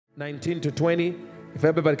19 to 20. If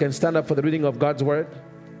everybody can stand up for the reading of God's word.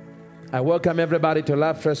 I welcome everybody to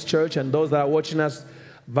Love First Church and those that are watching us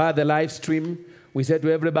via the live stream. We say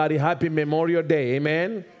to everybody, Happy Memorial Day.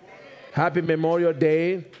 Amen. Happy Memorial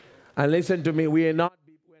Day. And listen to me, we're not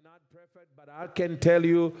perfect, but I can tell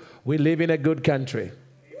you we live in a good country.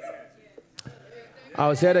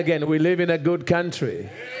 I'll say it again, we live in a good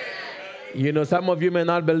country. You know, some of you may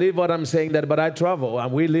not believe what I'm saying, but I travel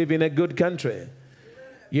and we live in a good country.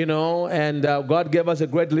 You know, and God gave us a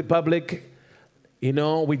great republic. You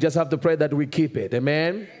know, we just have to pray that we keep it.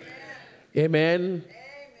 Amen? Amen.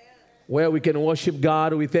 Where we can worship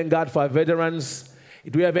God. We thank God for our veterans.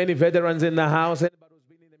 Do we have any veterans in the house? Anybody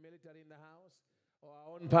who's been in the military in the house? Or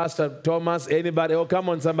our own Pastor Thomas? Anybody? Oh, come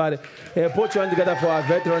on, somebody. Hey, put your hand together for our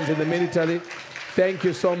veterans in the military. Thank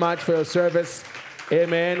you so much for your service.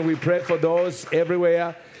 Amen. We pray for those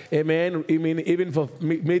everywhere. Amen. I mean, even for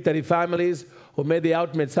military families who made the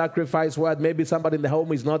ultimate sacrifice, where maybe somebody in the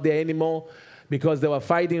home is not there anymore because they were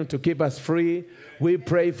fighting to keep us free. We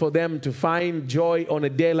pray for them to find joy on a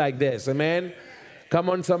day like this. Amen. Come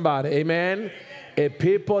on, somebody. Amen. A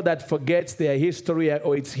people that forgets their history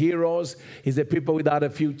or its heroes is a people without a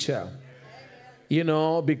future. You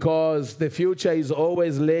know, because the future is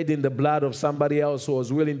always laid in the blood of somebody else who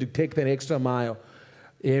was willing to take the extra mile.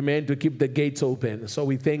 Amen. To keep the gates open. So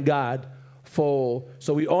we thank God so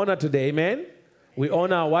we honor today. Amen. We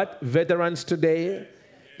honor what? Veterans today.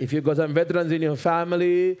 If you've got some veterans in your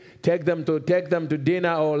family, take them to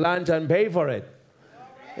dinner or lunch and pay for it.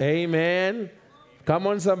 Right. Amen. Come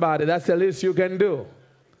on, somebody. That's the least you can do.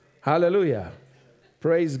 Hallelujah.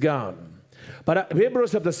 Praise God. But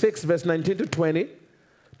Hebrews chapter 6, verse 19 to 20.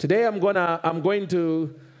 Today I'm going to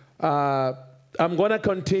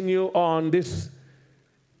continue on this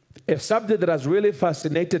a subject that has really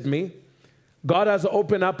fascinated me. God has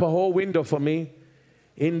opened up a whole window for me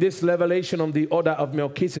in this revelation on the order of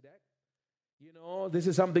Melchizedek. You know, this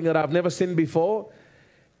is something that I've never seen before.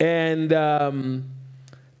 And,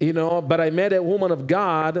 you know, but I met a woman of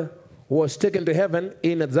God who was taken to heaven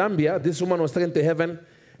in Zambia. This woman was taken to heaven.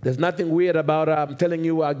 There's nothing weird about her. I'm telling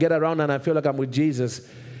you, I get around and I feel like I'm with Jesus.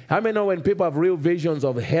 How many know when people have real visions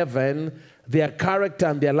of heaven, their character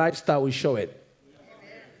and their lifestyle will show it?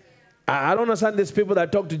 I don't understand these people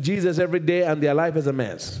that talk to Jesus every day and their life is a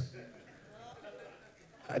mess.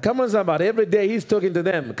 Come on, somebody. Every day he's talking to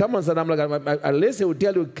them. Come on, somebody. I'm like, at least he will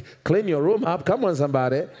tell you, clean your room up. Come on,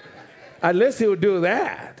 somebody. At least he will do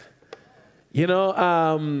that. You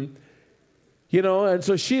know, and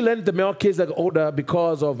so she learned the Melchizedek order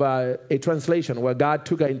because of a translation where God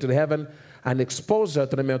took her into the heaven and exposed her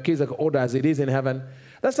to the Melchizedek order as it is in heaven.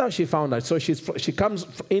 That's how she found out. So she comes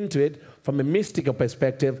into it from a mystical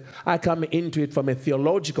perspective. I come into it from a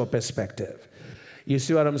theological perspective. You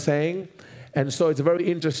see what I'm saying? And so it's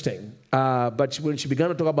very interesting. But when she began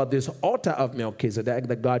to talk about this altar of Melchizedek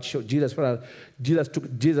that God showed, Jesus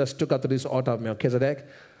took her to this altar of Melchizedek,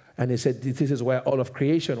 and he said, this is where all of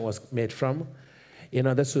creation was made from. You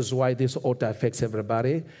know, this is why this altar affects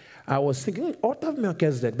everybody. I was thinking, altar of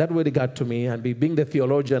Melchizedek, that really got to me. And being the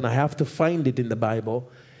theologian, I have to find it in the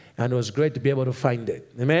Bible. And it was great to be able to find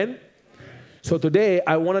it. Amen? So today,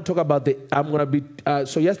 I want to talk about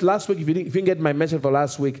last week, if you didn't get my message for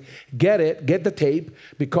last week, get the tape,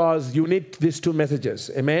 because you need these two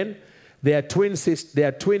messages. Amen? They are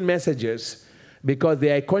twin messages, because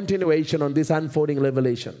they are a continuation on this unfolding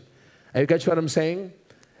revelation. Are you catch what I'm saying?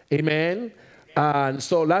 Amen? And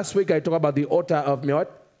so last week, I talked about the altar of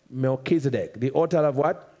Melchizedek. The altar of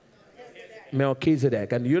what?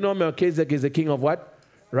 Melchizedek. And you know Melchizedek is the king of what?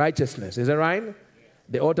 Righteousness. Is that right?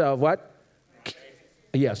 The altar of what?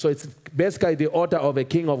 Yeah, so it's basically the altar of a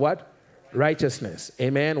king of what? Righteousness.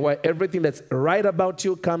 Amen. Where everything that's right about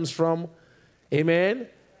you comes from. Amen.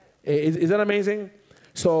 Is that amazing?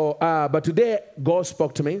 So, but today God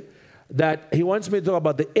spoke to me that he wants me to talk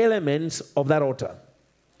about the elements of that altar.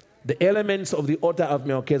 The elements of the altar of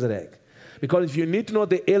Melchizedek. Because if you need to know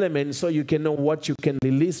the elements, so you can know what you can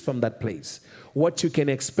release from that place, what you can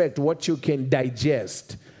expect, what you can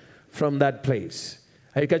digest from that place.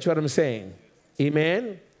 Are you catch what I'm saying?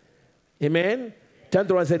 Amen? Amen? Turn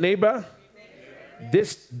to one and say, neighbor,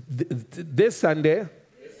 this Sunday,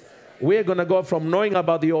 we're going to go from knowing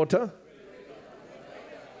about the altar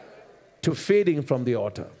to feeding from the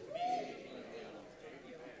altar.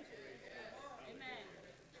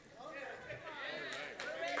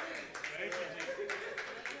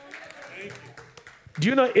 Do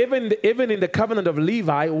you know, even in the covenant of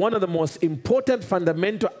Levi, one of the most important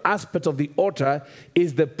fundamental aspects of the altar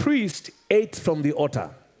is the priest ate from the altar.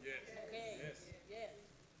 Yes.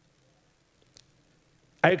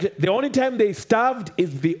 The only time they starved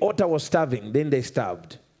is the altar was starving. Then they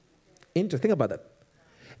starved. Interesting. Think about that.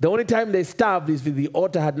 The only time they starved is if the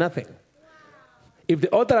altar had nothing. If the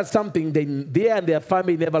altar had something, then they and their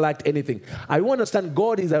family never lacked anything. I understand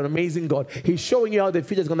God is an amazing God. He's showing you how the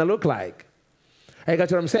future is going to look like. I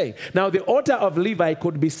got what I'm saying. Now, the altar of Levi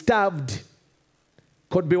could be starved.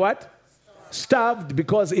 Could be what? Starved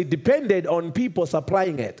because it depended on people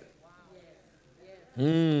supplying it.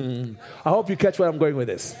 I hope you catch where I'm going with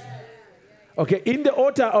this. Okay, in the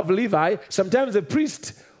altar of Levi, sometimes the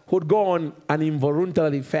priest would go on an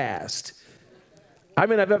involuntarily fast. I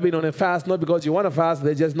mean, I've ever been on a fast, not because you want to fast,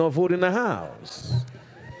 there's just no food in the house.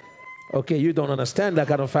 Okay, you don't understand that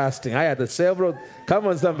kind of fasting. I had several. Come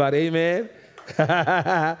on, somebody, amen.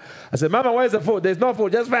 I said, Mama, where's the food? There's no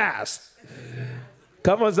food, just fast.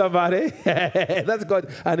 Come on, somebody. That's called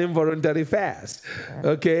an involuntary fast.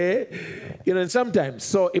 Okay? You know, and sometimes.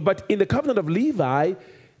 So, but in the covenant of Levi,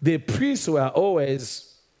 the priests were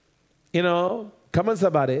always, you know, come on,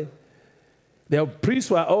 somebody. The priests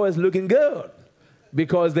were always looking good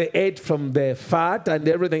because they ate from the fat and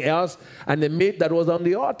everything else and the meat that was on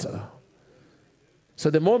the altar. So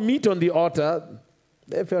the more meat on the altar,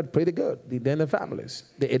 they felt pretty good. Then the families,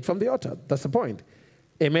 they ate from the altar. That's the point.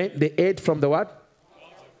 Amen? They ate from the what?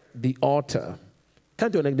 The altar.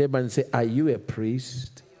 Turn to your neighbor and say, are you a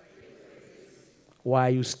priest? Why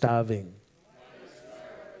are you starving?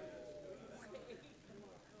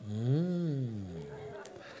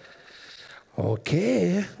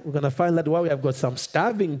 Okay. We're going to find out why we have got some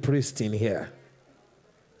starving priests in here.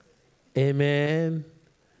 Amen.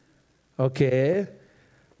 Okay.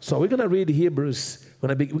 So we're going to read Hebrews.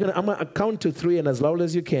 I'm going to count to 3, and as loud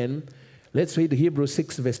as you can, let's read Hebrews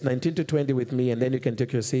 6, verse 19 to 20 with me, and then you can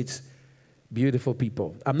take your seats. Beautiful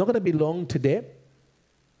people. I'm not going to be long today.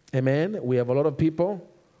 Amen. We have a lot of people.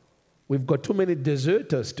 We've got too many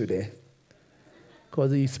deserters today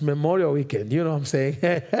because it's Memorial Weekend. You know what I'm saying?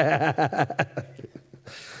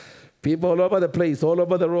 People all over the place, all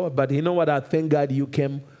over the road. But you know what? I thank God you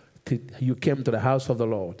came to the house of the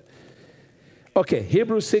Lord. Okay,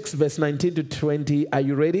 Hebrews 6, verse 19 to 20. Are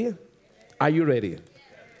you ready? Are you ready?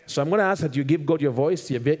 So I'm going to ask that you give God your voice,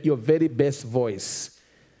 your very best voice.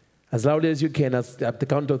 As loud as you can. At the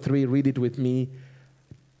count of 3, read it with me.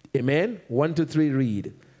 Amen? 1, 2, 3,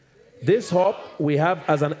 read. This hope we have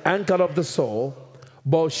as an anchor of the soul,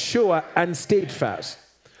 both sure and steadfast,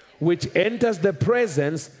 which enters the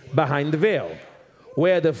presence behind the veil,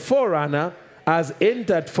 where the forerunner has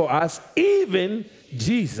entered for us, even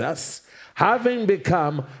Jesus, having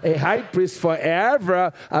become a high priest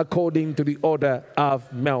forever according to the order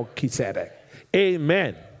of Melchizedek.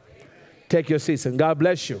 Amen. Take your seats and God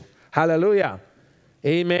bless you. Hallelujah.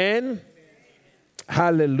 Amen.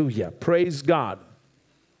 Hallelujah. Praise God.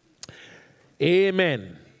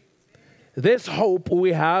 Amen. This hope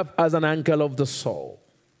we have as an anchor of the soul.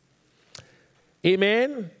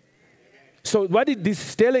 Amen. So what this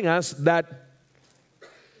is telling us that,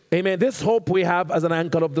 amen, this hope we have as an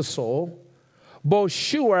anchor of the soul, both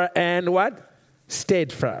sure and what?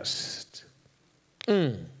 Steadfast.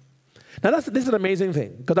 Now this is an amazing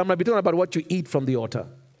thing, because I'm going to be talking about what you eat from the altar.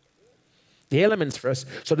 The elements first.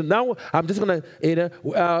 So now I'm just going to,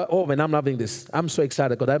 oh man, I'm loving this. I'm so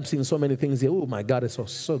excited because I'm seeing so many things here. Oh my God, it's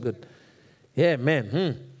so good. Yeah,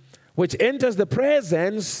 man. Which enters the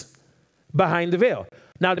presence behind the veil.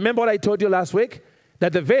 Now remember what I told you last week?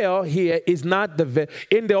 That the veil here is not the veil.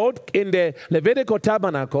 In the Levitical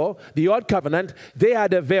tabernacle, the Old Covenant, they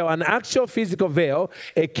had a veil, an actual physical veil,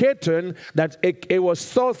 a curtain that it was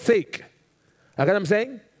so thick. You know what I'm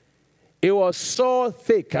saying? It was so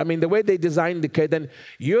thick. I mean, the way they designed the curtain,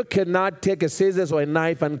 you cannot take a scissors or a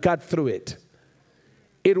knife and cut through it.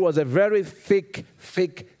 It was a very thick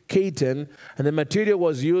curtain, and the material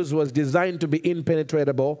was used was designed to be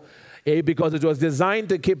impenetrable, because it was designed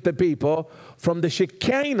to keep the people from the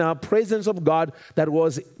Shekinah presence of God that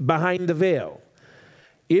was behind the veil.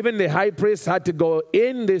 Even the high priest had to go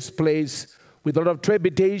in this place with a lot of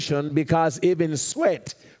trepidation, because even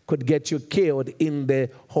sweat could get you killed in the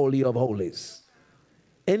Holy of Holies.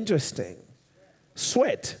 Interesting.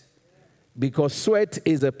 Sweat, because sweat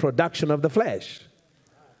is a production of the flesh.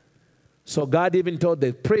 So God even told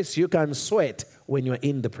the priest, you can sweat when you're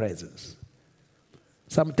in the presence.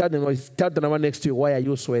 Some tell the one next to you, why are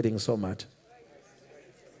you sweating so much?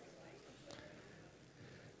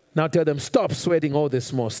 Now tell them, stop sweating all this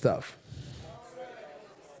small stuff.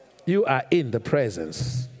 You are in the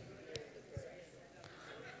presence.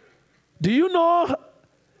 Do you know,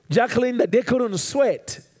 Jacqueline, that they couldn't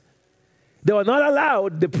sweat? They were not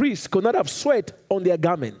allowed, the priests could not have sweat on their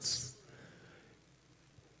garments.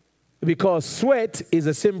 Because sweat is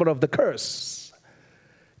a symbol of the curse.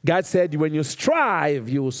 God said, when you strive,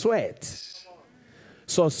 you will sweat.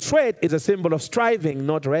 So sweat is a symbol of striving,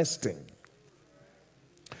 not resting.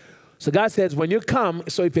 So God says, when you come,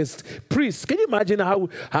 so if it's priests, can you imagine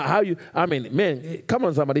how you, I mean, man, come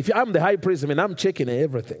on somebody. If I'm the high priest, I mean, I'm checking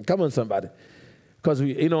everything. Come on somebody. Because,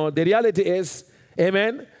 the reality is,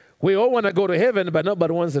 amen, we all want to go to heaven, but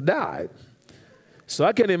nobody wants to die. So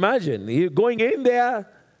I can imagine you going in there.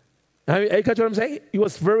 You catch what I'm saying? It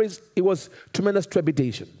was tremendous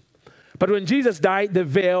trepidation. But when Jesus died, the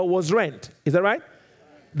veil was rent. Is that right?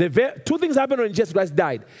 The veil, two things happened when Jesus Christ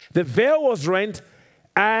died. The veil was rent,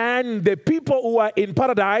 and the people who are in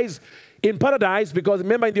paradise, because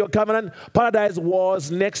remember in the Old Covenant, paradise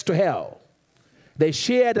was next to hell. They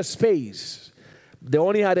shared a space. They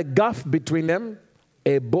only had a gulf between them,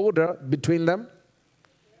 a border between them,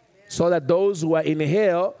 so that those who were in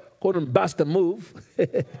hell couldn't bust a move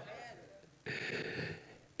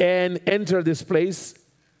and enter this place.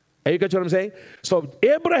 You get what I'm saying? So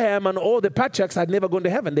Abraham and all the patriarchs had never gone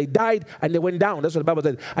to heaven. They died and they went down. That's what the Bible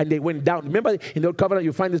said. And they went down. Remember in the Old Covenant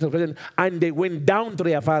you find this expression, and they went down to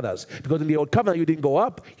their fathers. Because in the Old Covenant you didn't go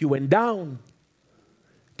up, you went down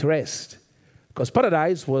to rest. Because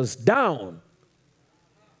paradise was down.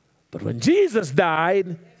 But when Jesus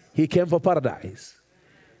died, he came for paradise.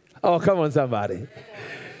 Oh, come on somebody.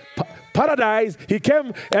 Paradise, he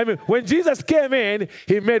came, when Jesus came in,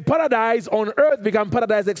 he made paradise on earth become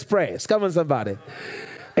Paradise Express. Come on, somebody.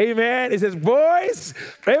 Amen. He says, boys,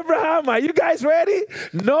 Abraham, are you guys ready?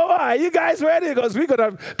 Noah, are you guys ready? Because we could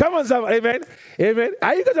have, come on, somebody. Amen. Amen.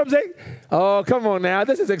 Are you guys, I'm saying? Oh, come on now.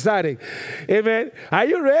 This is exciting. Amen. Are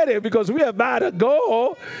you ready? Because we are about to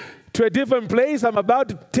go to a different place. I'm about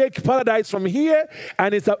to take paradise from here,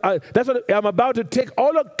 and that's what I'm about to take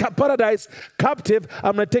all of paradise captive.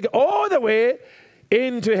 I'm going to take it all the way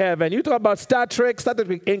into heaven. You talk about Star Trek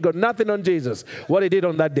ain't got nothing on Jesus, what he did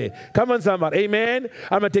on that day. Come on, somebody. Amen.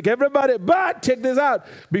 I'm going to take everybody, but check this out.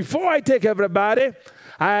 Before I take everybody,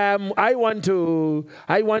 I want you,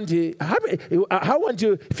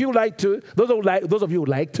 if you like to, those of you who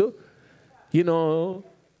like to,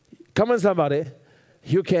 come on, somebody.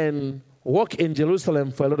 You can walk in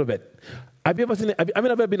Jerusalem for a little bit. Have you ever seen it? I've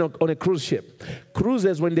never been on a cruise ship.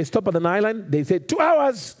 Cruises, when they stop at an island, they say 2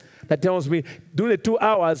 hours. That tells me during the 2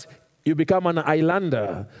 hours, you become an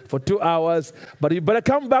islander for 2 hours. But you better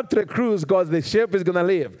come back to the cruise because the ship is going to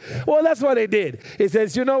leave. Well, that's what they did. He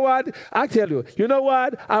says, you know what? I tell you, you know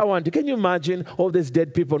what? I want you. Can you imagine all these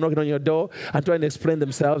dead people knocking on your door and trying to explain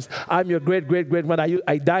themselves? I'm your great-great-grandmother.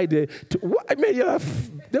 I died. I mean,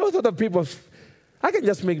 those sort of people. I can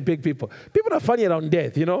just make big people. People are funny around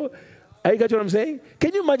death, You got what I'm saying?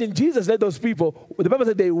 Can you imagine Jesus led those people? The Bible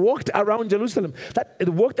said they walked around Jerusalem. It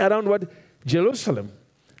walked around what? Jerusalem.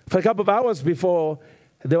 For a couple of hours before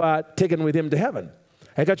they were taken with him to heaven.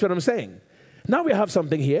 I got what I'm saying? Now we have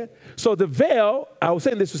something here. So the veil, I was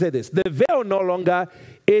saying this to say this. The veil no longer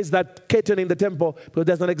is that curtain in the temple because it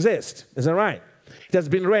does not exist. Is that right? It has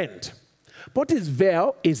been rent. What is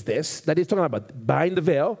veil is this that he's talking about. Behind the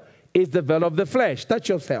veil is the veil of the flesh. Touch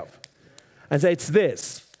yourself and say, it's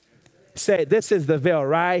this. Say, this is the veil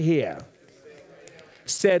right here.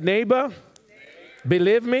 Say, neighbor,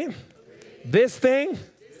 believe me, this thing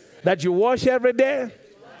that you wash every day,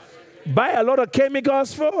 buy a lot of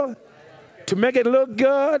chemicals for, to make it look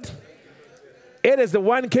good, it is the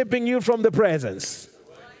one keeping you from the presence.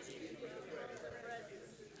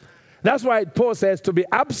 That's why Paul says to be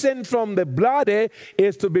absent from the body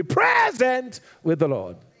is to be present with the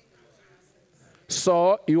Lord.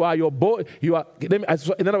 So you are in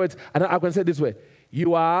other words, and I can say it this way,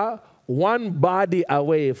 you are one body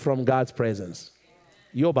away from God's presence.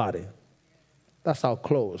 Your body. That's how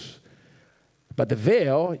close. But the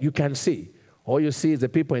veil, you can see. All you see is the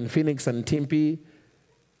people in Phoenix and Tempe,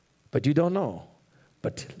 but you don't know.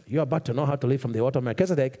 But you're about to know how to live from the altar of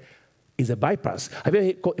Melchizedek is a bypass. Have you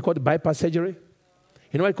heard called bypass surgery?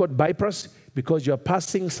 You know why it's called bypass? Because you're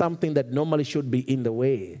passing something that normally should be in the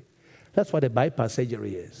way. That's what a bypass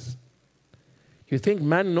surgery is. You think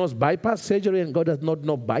man knows bypass surgery and God does not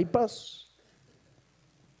know bypass?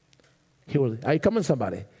 Are you coming,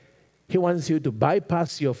 somebody? He wants you to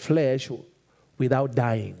bypass your flesh without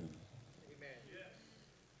dying.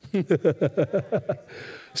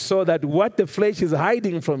 So that what the flesh is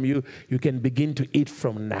hiding from you, you can begin to eat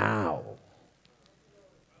from now.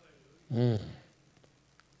 And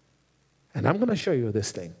I'm going to show you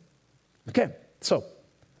this thing. Okay, so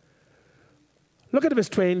look at verse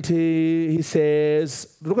 20. He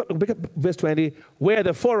says, look at verse 20, where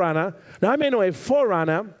the forerunner. Now, I may know a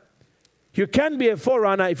forerunner. You can't be a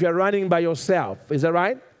forerunner if you're running by yourself. Is that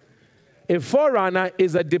right? A forerunner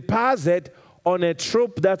is a deposit on a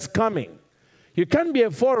troop that's coming. You can't be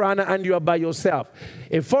a forerunner and you are by yourself.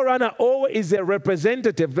 A forerunner always is a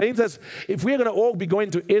representative. For instance, if we're going to all be going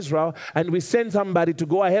to Israel and we send somebody to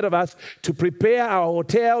go ahead of us to prepare our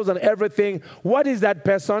hotels and everything, what is that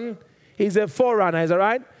person? He's a forerunner, is that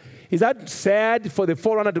right? Is that sad for the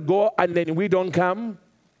forerunner to go and then we don't come?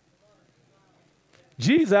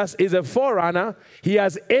 Jesus is a forerunner. He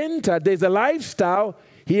has entered. There's a lifestyle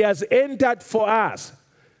he has entered for us.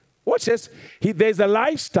 Watch this. There's a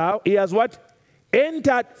lifestyle he has what?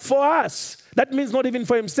 Entered for us. That means not even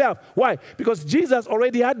for himself. Why? Because Jesus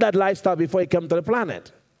already had that lifestyle before he came to the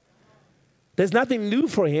planet. There's nothing new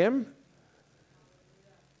for him.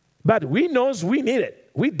 But we knows we need it.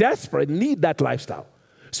 We desperately need that lifestyle.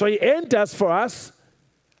 So he enters for us.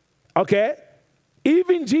 Okay?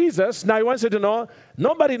 Even Jesus, now he wants you to know,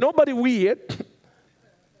 nobody weird.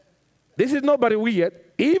 This is nobody weird.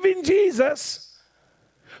 Even Jesus.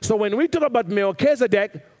 So when we talk about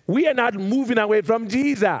Melchizedek, we are not moving away from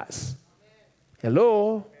Jesus.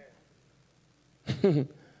 Hello?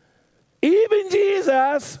 Even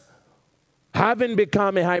Jesus, having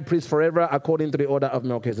become a high priest forever according to the order of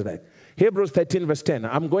Melchizedek. Hebrews 13 verse 10.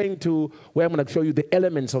 I'm going to where I'm going to show you the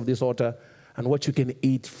elements of this altar and what you can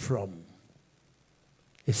eat from.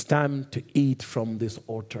 It's time to eat from this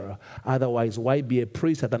altar. Otherwise, why be a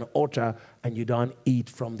priest at an altar and you don't eat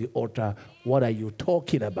from the altar? What are you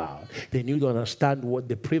talking about? Then you don't understand what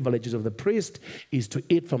the privileges of the priest is to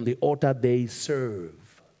eat from the altar they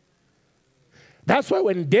serve. That's why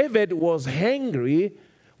when David was hungry,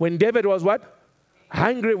 when David was what?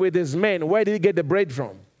 Hungry with his men, where did he get the bread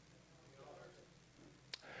from?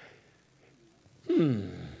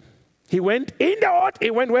 He went in the altar.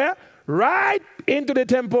 He went where? Right into the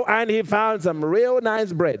temple, and he found some real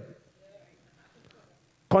nice bread.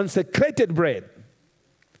 Consecrated bread.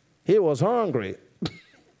 He was hungry.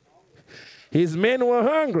 His men were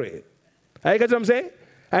hungry. You get what I'm saying?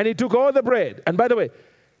 And he took all the bread. And by the way,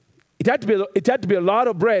 it had to be a lot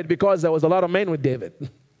of bread because there was a lot of men with David.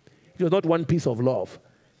 It was not one piece of loaf.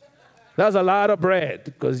 That was a lot of bread.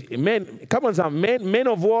 Because men, come on, some men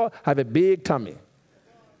of war have a big tummy.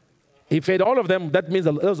 He fed all of them. That means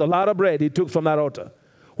there was a lot of bread he took from that altar.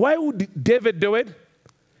 Why would David do it?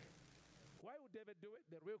 Why would David do it?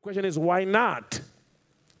 The real question is, why not?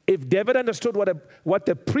 If David understood what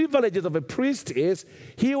the privileges of a priest is,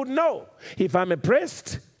 he would know. If I'm a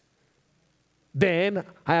priest, then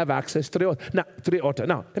I have access to the altar.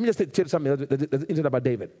 Now, let me just tell you something that's interesting about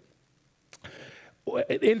David.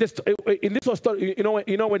 In this whole story,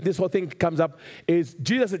 you know when this whole thing comes up, is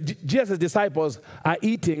Jesus' disciples are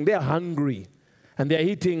eating, they're hungry, and they're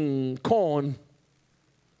eating corn.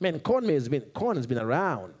 Man, corn has been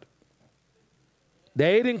around.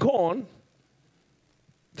 They're eating corn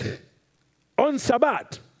on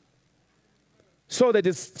Sabbath. So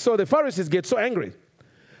the Pharisees get so angry.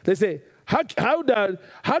 They say, how do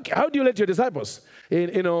you let your disciples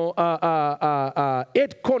eat corn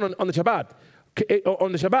on the Shabbat?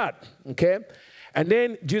 On the Shabbat, okay? And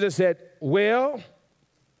then Jesus said, well,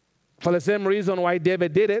 for the same reason why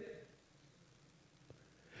David did it,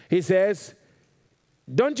 he says,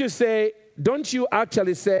 don't you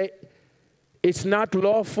actually say it's not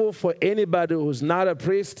lawful for anybody who's not a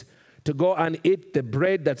priest to go and eat the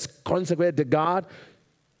bread that's consecrated to God?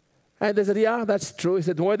 And they said, yeah, that's true. He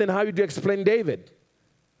said, well, then how would you explain David?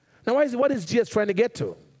 Now, what is Jesus trying to get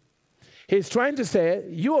to? He's trying to say,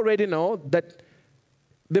 you already know that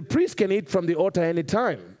the priest can eat from the altar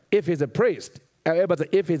anytime if he's a priest. Everybody say,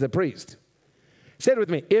 if he's a priest. Say it with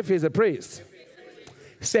me, if he's a priest.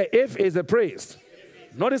 Say, if he's a priest.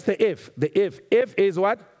 Notice the if. The if. If is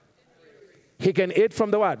what? He can eat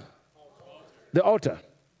from the what? The altar.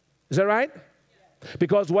 Is that right?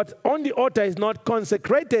 Because what's on the altar is not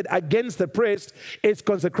consecrated against the priest. It's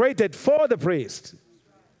consecrated for the priest.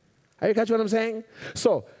 Are you catching what I'm saying?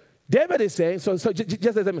 So, David is saying, so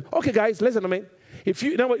just as them, okay, guys, listen to me.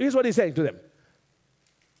 Here's what he's saying to them.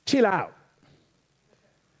 Chill out.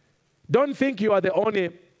 Don't think you are the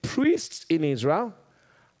only priests in Israel.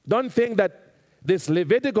 Don't think that this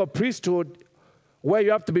Levitical priesthood, where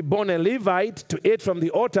you have to be born a Levite to eat from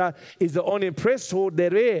the altar, is the only priesthood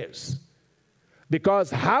there is.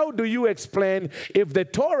 Because how do you explain if the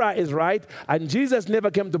Torah is right, and Jesus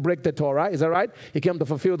never came to break the Torah, is that right? He came to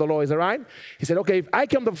fulfill the law, is that right? He said, okay, if I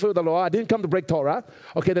came to fulfill the law, I didn't come to break Torah.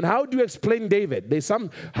 Okay, then how do you explain David?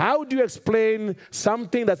 How do you explain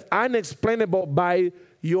something that's unexplainable by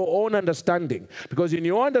your own understanding. Because in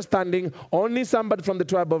your understanding, only somebody from the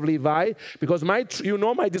tribe of Levi, because my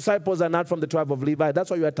disciples are not from the tribe of Levi.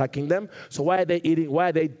 That's why you're attacking them. So why are they eating? Why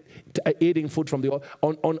are they eating food from the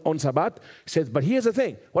on Sabbath? He says, but here's the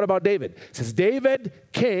thing. What about David? He says, David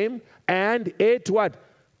came and ate what?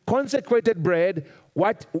 Consecrated bread,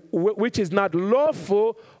 which is not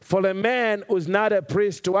lawful for a man who's not a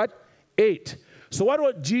priest to what? Eat. So what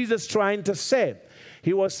was Jesus trying to say?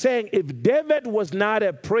 He was saying, if David was not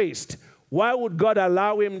a priest, why would God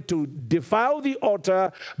allow him to defile the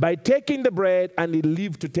altar by taking the bread and he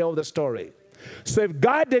lived to tell the story? So if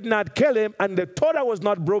God did not kill him and the Torah was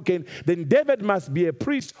not broken, then David must be a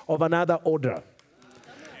priest of another order.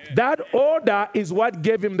 That order is what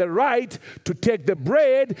gave him the right to take the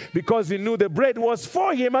bread, because he knew the bread was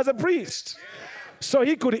for him as a priest. So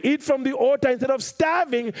he could eat from the altar instead of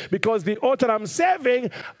starving, because the altar I'm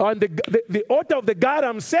serving, on the altar of the God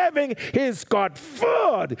I'm serving, he's got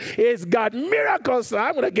food. He's got miracles. So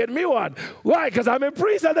I'm going to get me one. Why? Because I'm a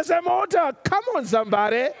priest at the same altar. Come on,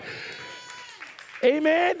 somebody.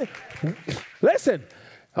 Amen. Listen.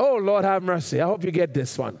 Oh, Lord, have mercy. I hope you get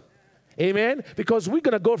this one. Amen. Because we're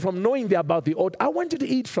going to go from knowing about the altar. I want you to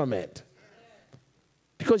eat from it.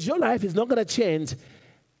 Because your life is not going to change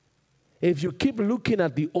if you keep looking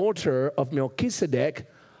at the altar of Melchizedek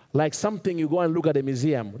like something you go and look at a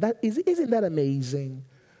museum. Isn't that amazing?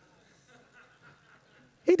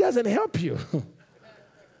 It doesn't help you.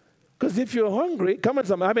 Because if you're hungry, come on,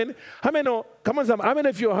 some. I mean,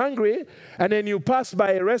 if you're hungry and then you pass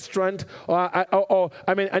by a restaurant,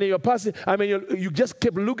 and you're passing, you just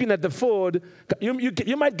keep looking at the food,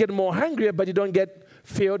 you might get more hungry, but you don't get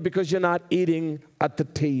filled because you're not eating at the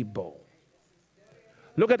table.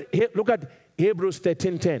 Look at Hebrews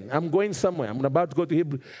 13:10. I'm going somewhere. I'm about to go to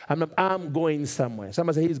Hebrews. I'm going somewhere.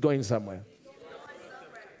 Somebody say he's going somewhere.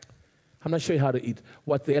 I'm not sure how to eat.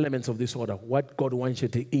 What the elements of this order. What God wants you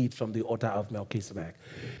to eat from the altar of Melchizedek.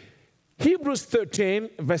 Hebrews 13,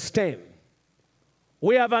 verse 10.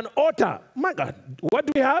 We have an altar. My God. What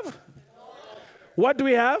do we have? What do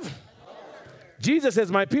we have? Jesus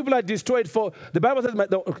says, my people are destroyed for... The Bible says...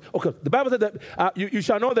 The Bible says that you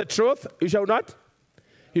shall know the truth. You shall not?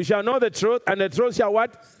 You shall know the truth, and the truth shall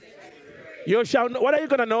what? You shall know. What are you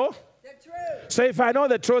going to know? The truth. So if I know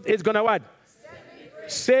the truth, it's going to what?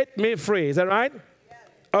 Set me free. Is that right? Yes.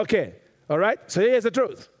 Okay. All right. So here's the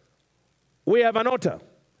truth. We have an altar.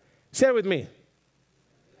 Say it with me.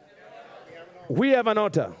 We have an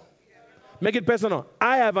altar. Make it personal.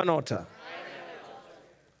 I have an altar.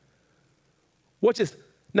 Watch this.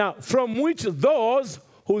 Now, from which those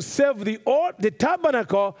who serve the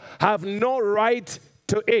tabernacle have no right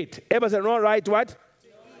to eat. Everybody say no right what?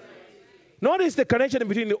 Notice the connection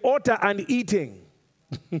between the altar and eating.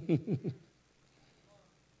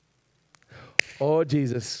 Oh,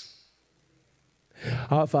 Jesus.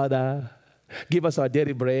 Our Father, give us our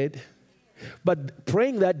daily bread. But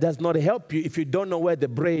praying that does not help you if you don't know where the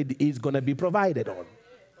bread is going to be provided on.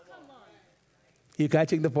 You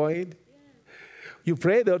catching the point? You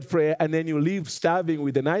pray that prayer and then you leave starving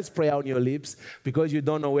with a nice prayer on your lips because you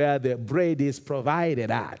don't know where the bread is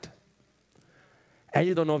provided at. And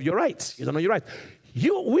you don't know your rights. You don't know your rights.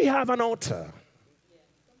 We have an altar.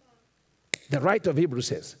 The writer of Hebrews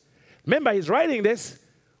says. Remember, he's writing this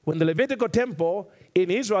when the Levitical temple in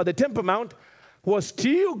Israel, the Temple Mount, was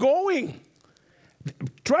still going.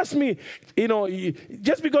 Trust me,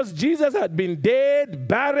 just because Jesus had been dead,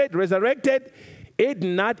 buried, resurrected, it did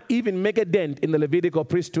not even make a dent in the Levitical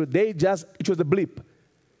priesthood. it was a blip.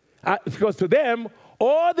 Because to them,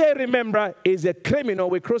 all they remember is a criminal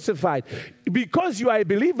we crucified. Because you are a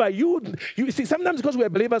believer, you see, sometimes because we're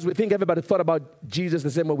believers, we think everybody thought about Jesus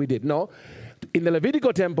the same way we did. No. In the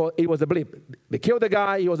Levitical temple, it was a blip. They killed the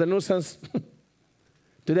guy, he was a nuisance.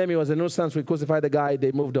 To them, he was a nuisance. We crucified the guy,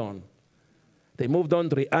 they moved on. They moved on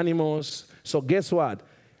to the animals. So guess what?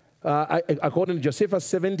 According to Josephus,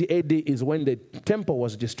 70 AD is when the temple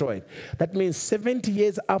was destroyed. That means 70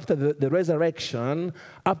 years after the resurrection,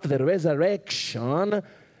 the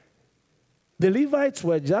Levites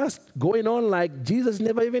were just going on like Jesus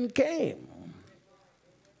never even came.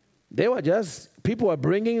 They were just, people were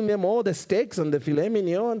bringing them all the steaks and the filet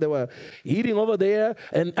mignon. They were eating over there.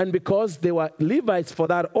 And because they were Levites for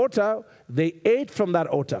that altar, they ate from that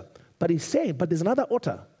altar. But he's saying, but there's another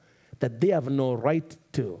altar that they have no right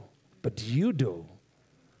to. But you do.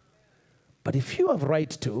 But if you have right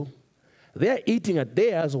to, they're eating at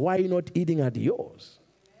theirs, why are you not eating at yours?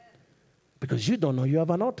 Because you don't know you have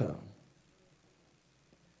an altar.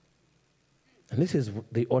 And this is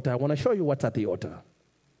the altar. I want to show you what's at the altar.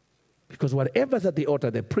 Because whatever's at the altar,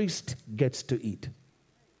 the priest gets to eat.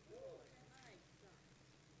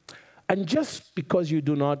 And just because you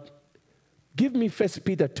do not, give me 1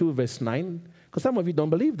 Peter 2, verse 9, because some of you don't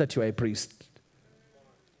believe that you are a priest.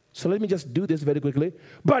 So let me just do this very quickly.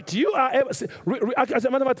 But you are, as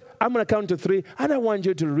a matter of fact, I'm going to count to 3, and I want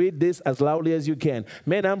you to read this as loudly as you can.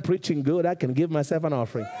 Man, I'm preaching good. I can give myself an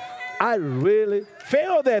offering. I really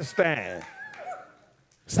feel this thing.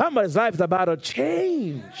 Somebody's life is about to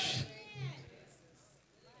change.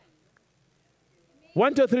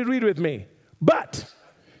 1, 2, 3, read with me. But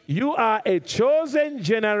you are a chosen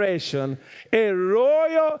generation, a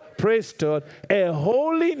royal priesthood, a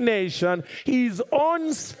holy nation, his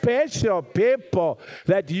own special people,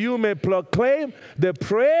 that you may proclaim the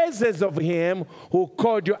praises of him who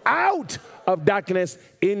called you out of darkness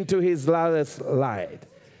into his marvelous light.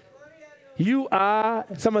 You are,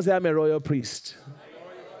 someone say, I'm a royal priest.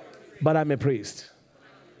 But I'm a priest.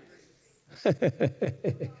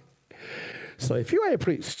 So if you are a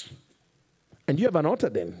priest, and you have an altar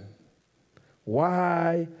then,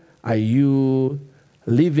 why are you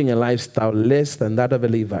living a lifestyle less than that of a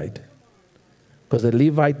Levite? Because the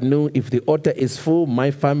Levite knew if the altar is full, my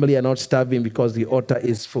family are not starving because the altar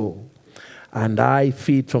is full. And I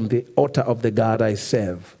feed from the altar of the God I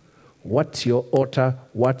serve. What's your altar?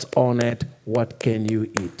 What's on it? What can you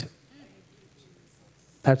eat?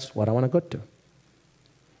 That's what I want to go to.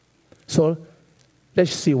 So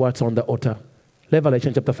let's see what's on the altar.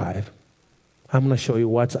 Revelation chapter 5. I'm going to show you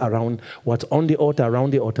what's on the altar,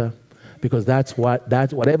 around the altar, because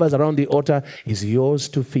whatever's around the altar is yours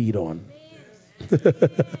to feed on.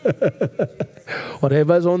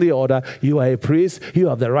 Whatever's on the altar, you are a priest, you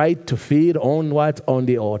have the right to feed on what's on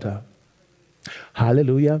the altar.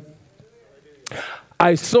 Hallelujah.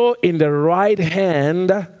 I saw in the right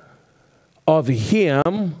hand of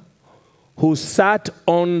him who sat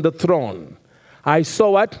on the throne. I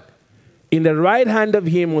saw what? In the right hand of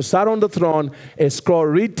him who sat on the throne, a scroll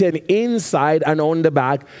written inside and on the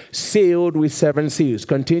back, sealed with 7 seals.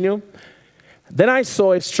 Continue. Then I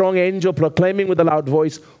saw a strong angel proclaiming with a loud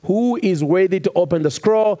voice, who is worthy to open the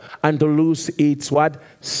scroll and to loose its what?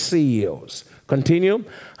 Seals. Continue.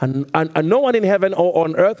 And no one in heaven or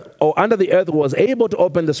on earth or under the earth was able to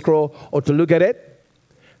open the scroll or to look at it.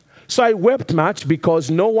 So I wept much because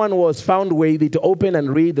no one was found worthy to open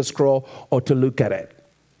and read the scroll or to look at it.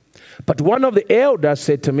 But one of the elders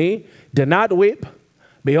said to me, do not weep.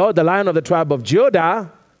 Behold, the Lion of the tribe of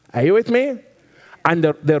Judah, are you with me? And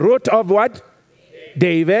the root of what?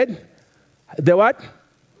 David. The what?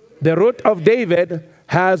 The root of David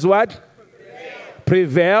has what?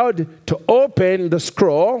 Prevailed to open the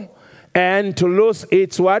scroll and to loose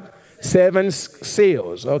its what? 7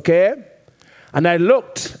 seals, okay? And I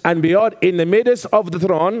looked, and behold, in the midst of the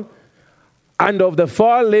throne and of the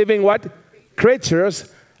 4 living what?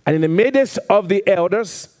 Creatures, and in the midst of the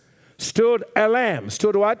elders stood a lamb.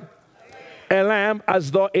 Stood what? A lamb, as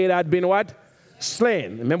though it had been what?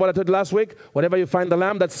 Slain. Remember what I told you last week? Whenever you find the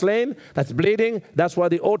lamb that's slain, that's bleeding, that's what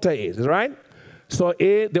the altar is, right? So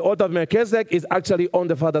the altar of Melchizedek is actually on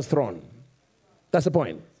the Father's throne. That's the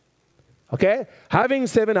point. Okay? Having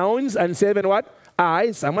 7 horns and 7 what?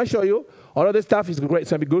 Eyes. I'm going to show you. All of this stuff is great. It's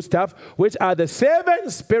going to be good stuff. Which are the 7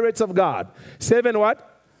 spirits of God. 7 what?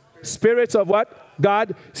 Spirits of what?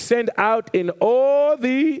 God sent out in all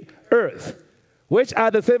the earth. Which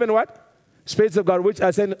are the 7 what? Spirits of God which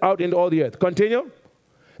are sent out in all the earth. Continue.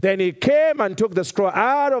 Then he came and took the scroll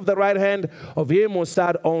out of the right hand of him who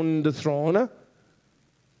sat on the throne.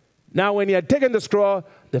 Now when he had taken the scroll,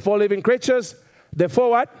 the 4 living creatures, the 4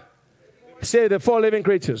 what? Say the 4 living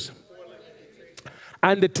creatures.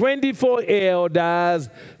 And the 24 elders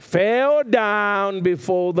fell down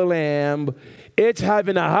before the Lamb, each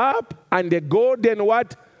having a harp and a golden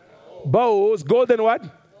what? Bowls. Golden what?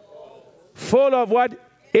 Full of what?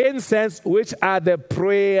 Incense, which are the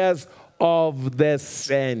prayers of the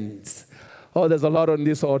saints. Oh, there's a lot on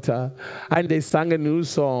this altar. And they sang a new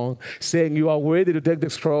song saying, you are worthy to take the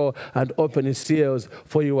scroll and open its seals,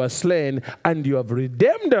 for you are slain, and you have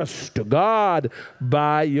redeemed us to God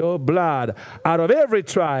by your blood out of every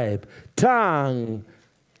tribe, tongue,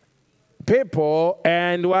 people,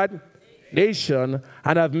 and what? Nation,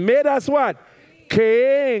 and have made us what?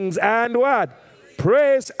 Kings and what?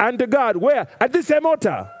 Praise unto God. Where? At the same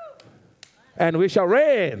altar. And we shall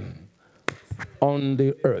reign on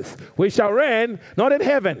the earth. We shall reign, not in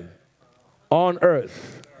heaven, on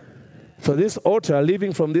earth. So this altar,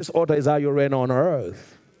 living from this altar is how you reign on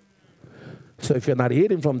earth. So if you're not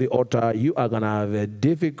eating from the altar, you are going to have a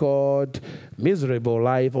difficult, miserable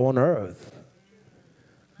life on earth.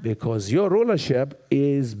 Because your rulership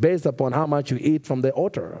is based upon how much you eat from the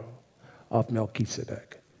altar of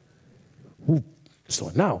Melchizedek.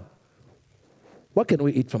 So now, What can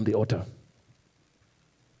we eat from the altar?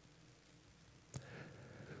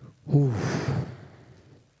 Ooh.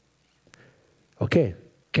 Okay,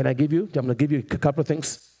 can I give you? I'm going to give you a couple of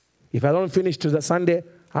things. If I don't finish to the Sunday,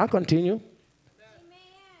 I'll continue.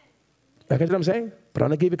 Okay, what I'm saying? But I'm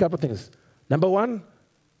going to give you a couple of things. Number one,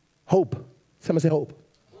 hope. Somebody say hope.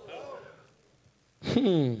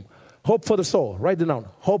 Hope for the soul. Write it down.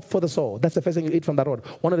 Hope for the soul. That's the first thing you eat from that order.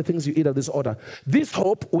 One of the things you eat of this order. This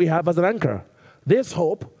hope we have as an anchor. This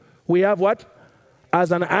hope we have what?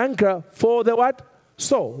 As an anchor for the what?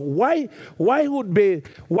 Soul. Why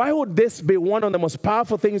would this be one of the most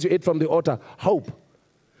powerful things you eat from the altar? Hope.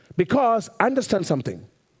 Because understand something.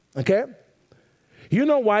 Okay? You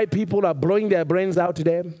know why people are blowing their brains out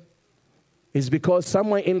today? It's because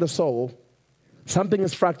somewhere in the soul, something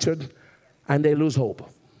is fractured and they lose hope.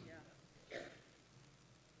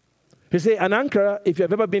 You see, an anchor, if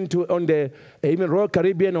you've ever been to on the even Royal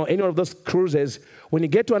Caribbean or any of those cruises, when you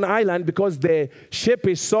get to an island, because the ship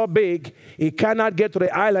is so big, it cannot get to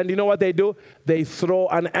the island, you know what they do? They throw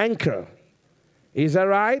an anchor. Is that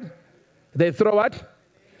right? They throw what?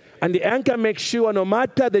 And the anchor makes sure no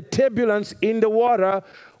matter the turbulence in the water,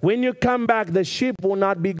 when you come back, the ship will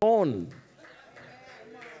not be gone.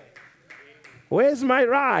 Where's my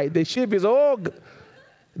ride? The ship is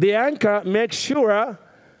the anchor makes sure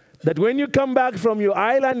that when you come back from your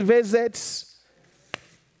island visits,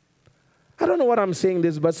 I don't know what I'm saying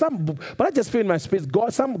this, but I just feel in my spirit,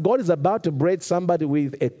 God is about to braid somebody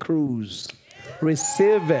with a cruise.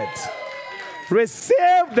 Receive it.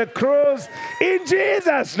 Receive the cruise in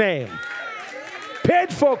Jesus' name.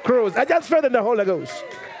 Paid for cruise. I just felt in the Holy Ghost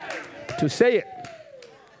to say it.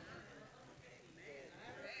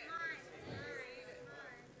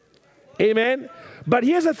 Amen. But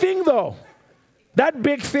here's the thing though. That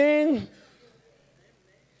big thing,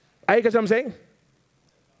 are you guys what I'm saying?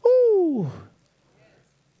 Ooh.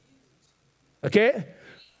 Okay?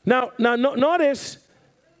 Now notice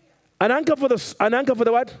an anchor for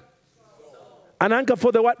the what? An anchor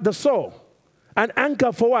for the what? The soul. An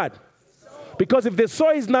anchor for what? Because if the soul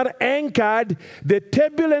is not anchored, the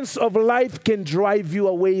turbulence of life can drive you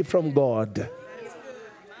away from God.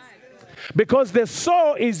 Because the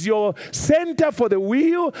soul is your center for the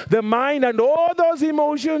will, the mind, and all those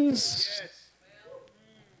emotions.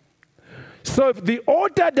 So if the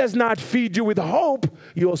altar does not feed you with hope,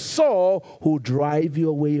 your soul will drive you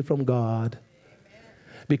away from God.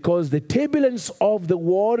 Because the turbulence of the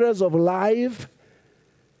waters of life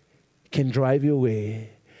can drive you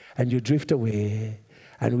away, and you drift away.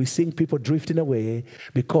 And we see people drifting away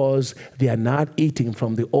because they are not eating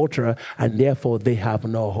from the altar, and therefore they have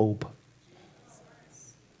no hope.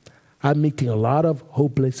 I'm meeting a lot of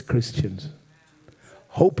hopeless Christians.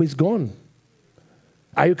 Hope is gone.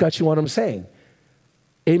 Are you catching what I'm saying?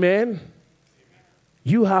 Amen?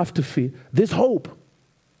 You have to feel this hope.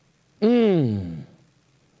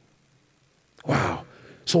 Wow.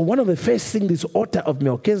 So one of the first things this altar of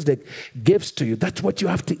Melchizedek gives to you, that's what you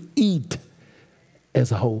have to eat as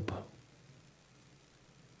hope.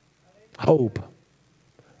 Hope.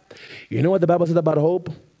 You know what the Bible says about hope?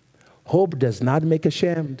 Hope does not make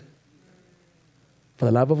ashamed. For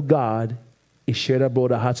the love of God is shared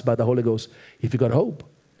abroad our hearts by the Holy Ghost. If you got hope.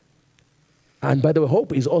 And by the way,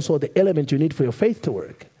 hope is also the element you need for your faith to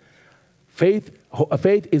work. Faith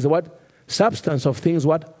is what? Substance of things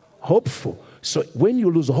what? Hopeful. So when you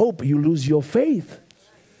lose hope, you lose your faith.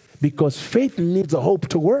 Because faith needs a hope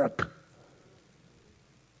to work.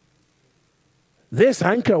 This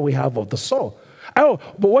anchor we have of the soul. Oh,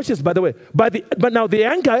 but watch this, by the way. But now the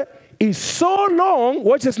anchor is so long.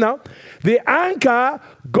 Watch this now. The anchor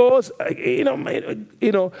goes,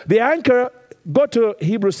 the anchor, go to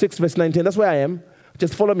Hebrews 6 verse 19. That's where I am.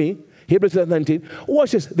 Just follow me. Hebrews 6 19.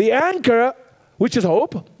 Watch this. The anchor, which is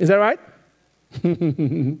hope. Is that right?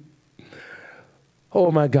 Oh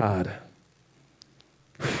my God.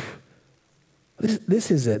 This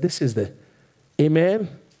is the, amen.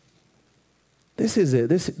 This is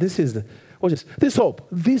the, watch this.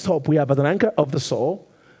 This hope we have as an anchor of the soul,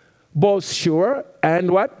 both sure and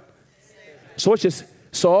what? So watch this.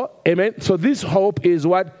 So, amen. So this hope is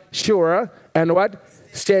what? Sure and what?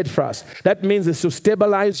 Steadfast. That means it's to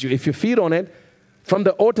stabilize you. If you feed on it, from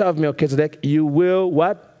the altar of Melchizedek, you will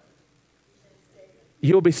what?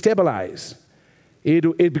 You'll be stabilized.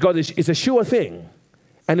 Because it's a sure thing.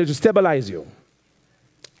 And it will stabilize you.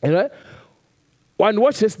 Alright? And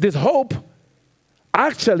watch this. This hope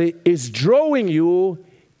actually is drawing you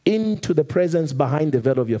into the presence behind the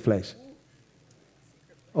veil of your flesh.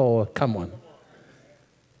 Oh, come on.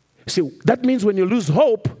 See, that means when you lose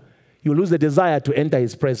hope, you lose the desire to enter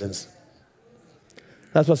his presence.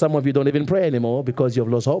 That's why some of you don't even pray anymore, because you've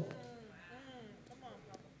lost hope.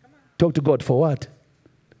 Talk to God for what?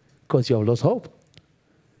 Because you have lost hope.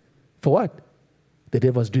 For what? The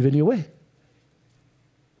devil has driven you away.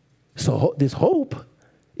 So this hope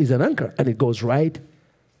is an anchor, and it goes right,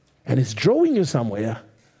 and it's drawing you somewhere.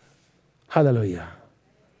 Hallelujah.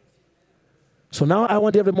 So now I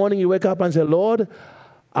want every morning you wake up and say, Lord,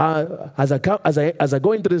 as I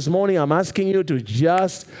go into this morning, I'm asking you to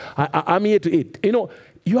just, I'm here to eat. You know,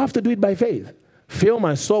 you have to do it by faith. Fill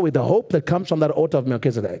my soul with the hope that comes from that altar of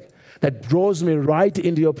Melchizedek, that draws me right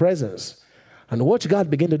into your presence. And watch God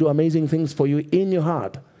begin to do amazing things for you in your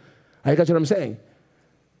heart. I got what I'm saying?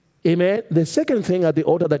 Amen. The second thing at the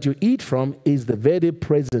altar that you eat from is the very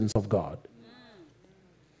presence of God.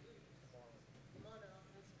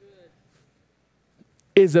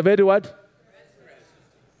 Is the very what?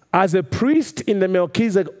 As a priest in the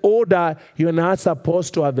Melchizedek order, you're not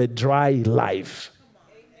supposed to have a dry life.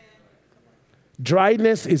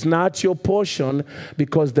 Dryness is not your portion,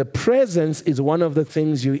 because the presence is one of the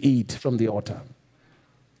things you eat from the altar.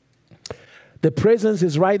 The presence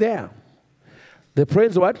is right there. The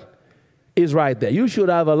presence what? Is right there. You should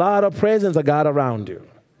have a lot of presence of God around you.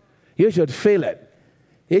 You should feel it.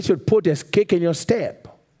 It should put a kick in your step.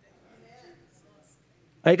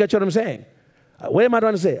 I get what I'm saying? What am I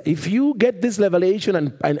trying to say? If you get this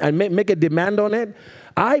revelation and make a demand on it,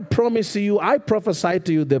 I promise you, I prophesy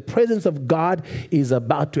to you, the presence of God is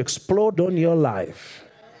about to explode on your life.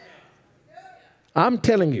 I'm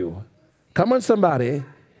telling you. Come on, somebody.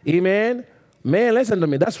 Amen. Man, listen to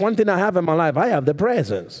me. That's one thing I have in my life. I have the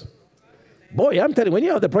presence. Boy, I'm telling you, when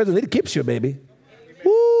you have the presence, it keeps you, baby.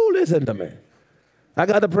 Woo, listen to me. I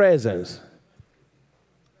got the presence.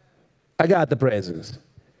 I got the presence.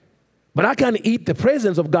 But I can't eat the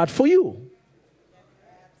presence of God for you.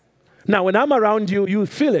 Now, when I'm around you, you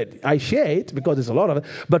feel it. I share it because there's a lot of it.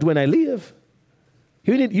 But when I leave,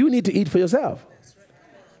 you need to eat for yourself.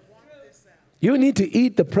 You need to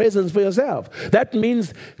eat the presence for yourself. That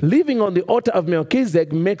means living on the altar of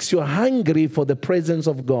Melchizedek makes you hungry for the presence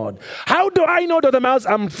of God. How do I know, Dr. Myles,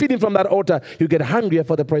 I'm feeding from that altar? You get hungrier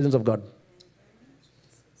for the presence of God.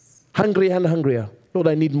 Hungrier and hungrier. Lord,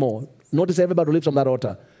 I need more. Notice everybody who lives from that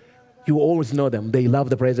altar. You always know them. They love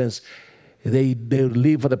the presence. They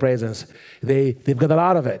live for the presence. They've got a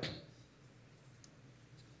lot of it.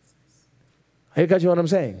 You got what I'm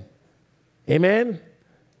saying? Amen?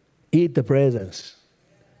 Eat the presence.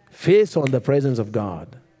 Feast on the presence of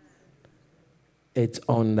God. It's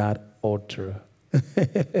on that altar.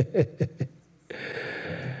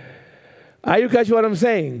 Are you catching what I'm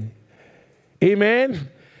saying? Amen?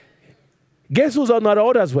 Guess who's on that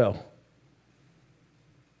altar as well?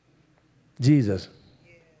 Jesus.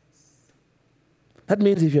 That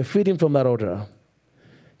means if you're feeding from that altar,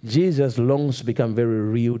 Jesus longs to become very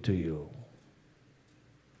real to you.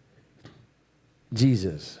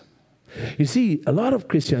 Jesus. You see, a lot of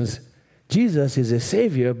Christians, Jesus is a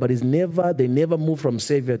savior, but they never move from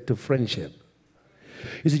savior to friendship.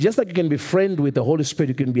 You see, just like you can be friend with the Holy Spirit,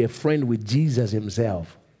 you can be a friend with Jesus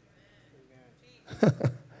himself.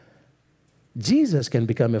 Jesus can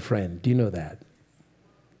become a friend. Do you know that?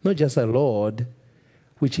 Not just a Lord,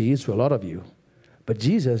 which he is to a lot of you, but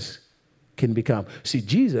Jesus can become. See,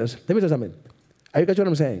 Jesus, let me tell you something. Are you catching what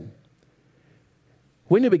I'm saying?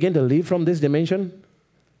 When you begin to live from this dimension,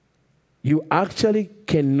 you actually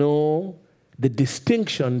can know the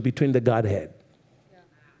distinction between the Godhead.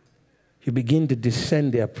 You begin to discern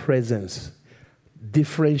their presence,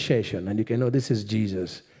 differentiation, and you can know this is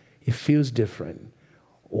Jesus. It feels different.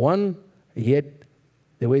 One, yet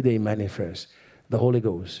the way they manifest. The Holy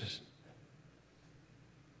Ghost.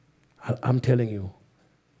 I'm telling you,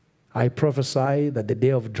 I prophesy that the day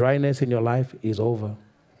of dryness in your life is over.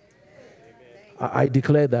 I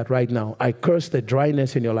declare that right now. I curse the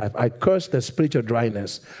dryness in your life. I curse the spiritual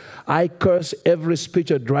dryness. I curse every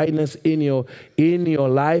spiritual dryness in your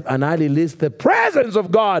life, and I release the presence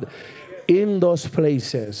of God in those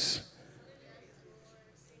places.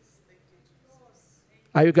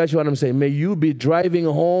 Are you catching what I'm saying? May you be driving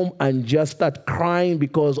home and just start crying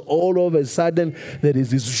because all of a sudden there is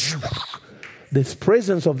this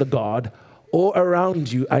presence of the God all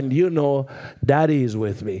around you, and you know, Daddy is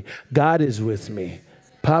with me. God is with me.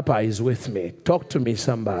 Papa is with me. Talk to me,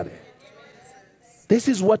 somebody. This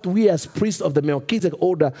is what we as priests of the Melchizedek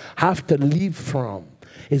order have to live from.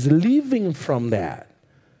 Is living from that.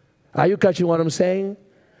 Are you catching what I'm saying?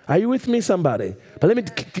 Are you with me, somebody? But let me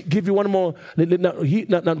give you one more.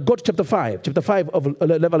 Now go to chapter 5. Chapter 5 of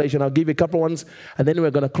Revelation. I'll give you a couple ones, and then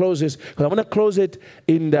we're going to close this. Because I'm going to close it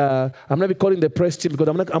in the... I'm going to be calling the press team, because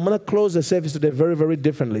I'm going to close the service today very, very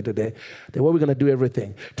differently today. The way we're going to do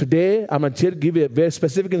everything. Today, I'm going to give you very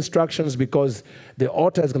specific instructions, because the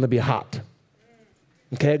altar is going to be hot.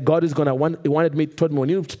 Okay, God is going to told me, when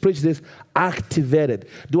you preach this, activate it.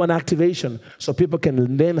 Do an activation so people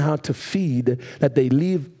can learn how to feed, that they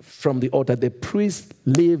live from the altar. The priest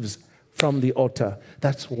lives from the altar.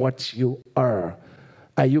 That's what you are.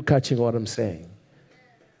 Are you catching what I'm saying?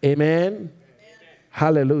 Amen?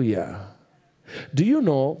 Hallelujah. Do you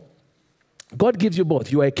know God gives you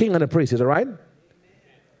both? You are a king and a priest, is that right?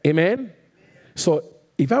 Amen? So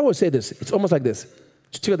if I were to say this, it's almost like this.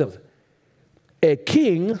 Check it out. A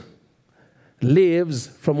king lives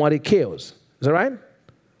from what he kills. Is that right?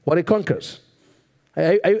 What he conquers.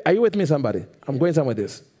 Are you with me, somebody? I'm going somewhere with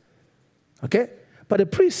this. Okay? But a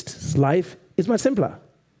priest's life is much simpler.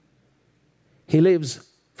 He lives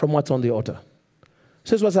from what's on the altar. So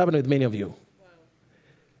this is what's happening with many of you.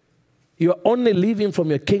 You're only living from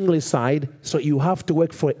your kingly side, so you have to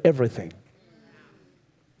work for everything.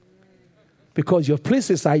 Because your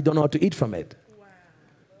priestly side don't know how to eat from it.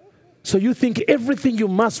 So you think everything you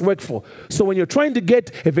must work for. So when you're trying to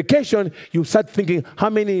get a vacation, you start thinking, how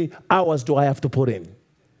many hours do I have to put in?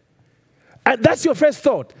 And that's your first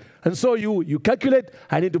thought. And so you calculate,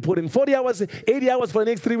 I need to put in 40 hours, 80 hours for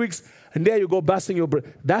the next 3 weeks, and there you go busting your brain.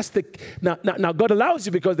 That's now God allows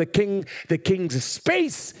you, because the king's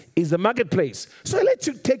space is the marketplace. So he lets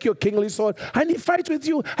you take your kingly sword, and he fights with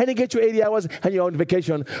you, and he gets you 80 hours, and you're on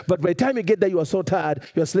vacation. But by the time you get there, you are so tired,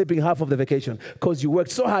 you're sleeping half of the vacation, because you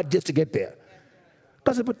worked so hard just to get there.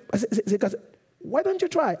 Because why don't you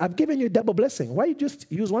try? I've given you a double blessing. Why you just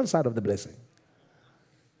use one side of the blessing?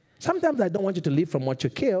 Sometimes I don't want you to live from what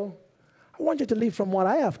you kill. I want you to live from what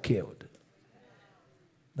I have killed.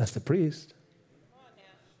 That's the priest.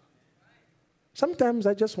 Sometimes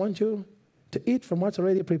I just want you to eat from what's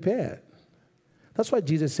already prepared. That's why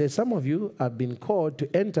Jesus says some of you have been called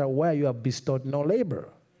to enter where you have bestowed no labor.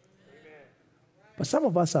 But some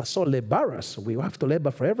of us are so laborious. We have to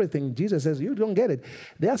labor for everything. Jesus says, you don't get it.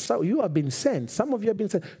 You have been sent. Some of you have been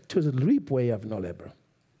sent to reap where you have no labor.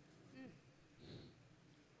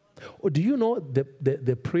 Or do you know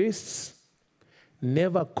the priests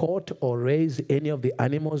never caught or raised any of the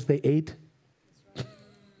animals they ate?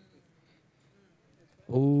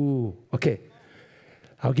 Oh, okay.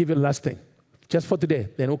 I'll give you the last thing. Just for today.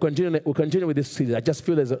 Then we'll continue with this series. I just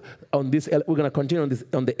feel as we're going to continue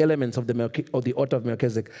on the elements of the altar of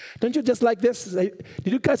Melchizedek. Don't you just like this? Did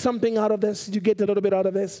you catch something out of this? Did you get a little bit out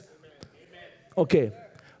of this? Okay.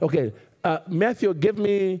 Okay. Matthew, give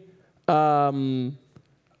me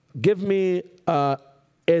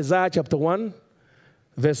Isaiah chapter 1,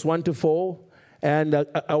 verse 1 to 4. And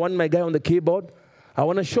I want my guy on the keyboard. I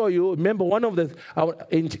want to show you, remember one of the,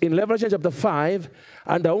 in Revelation chapter 5,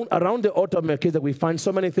 and around the altar of Melchizedek, we find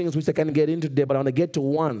so many things which I can't get into today, but I want to get to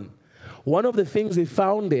one. One of the things we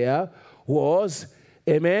found there was,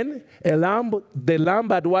 amen, the lamb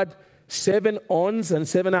had what? 7 horns and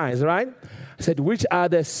 7 eyes, right? I said, which are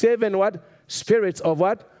the 7 what? Spirits of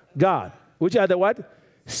what? God. Which are the what?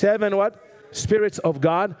 7 what? Spirits of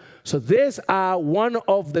God. So these are one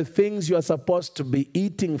of the things you are supposed to be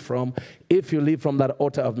eating from if you live from that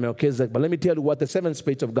altar of Melchizedek. But let me tell you what the 7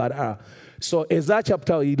 spirits of God are. So Isaiah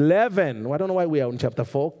chapter 11. I don't know why we are on chapter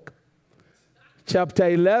 4. Chapter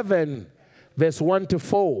 11, verse 1 to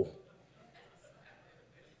 4.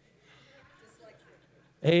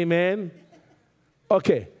 Amen.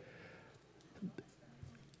 Okay.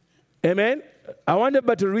 Amen. I want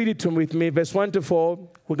everybody to read it with me, verse 1 to 4.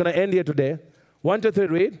 We're going to end here today. 1 to 3,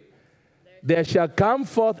 read. There shall come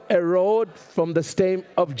forth a rod from the stem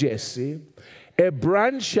of Jesse. A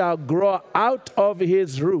branch shall grow out of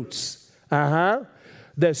his roots. The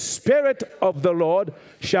Spirit of the Lord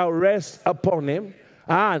shall rest upon him.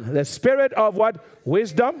 And the Spirit of what?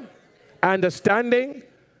 Wisdom, understanding,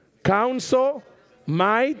 counsel,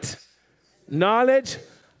 might, knowledge,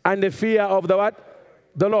 and the fear of the what?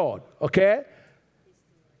 The Lord. Okay?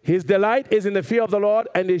 His delight is in the fear of the Lord,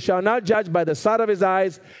 and he shall not judge by the sight of his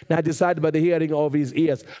eyes, nor decide by the hearing of his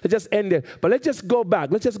ears. Let's just end there. But let's just go back.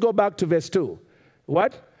 Let's just go back to verse 2.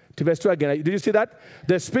 What? To verse 2 again. Did you see that?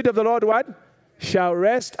 The Spirit of the Lord, what? Shall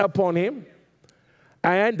rest upon him.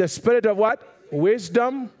 And the Spirit of what?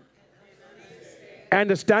 Wisdom,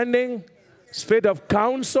 understanding, Spirit of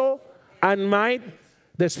counsel and might,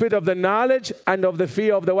 the Spirit of the knowledge and of the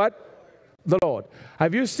fear of the what? The Lord.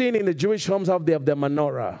 Have you seen in the Jewish homes how they have the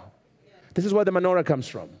menorah? This is where the menorah comes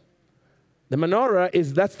from. The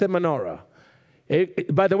menorah that's the menorah.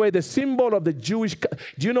 By the way, the symbol of the Jewish,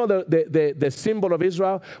 do you know the symbol of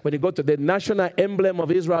Israel? When you go to the national emblem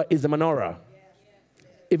of Israel is the menorah.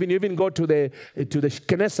 If you even go to the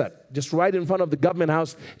Knesset, just right in front of the government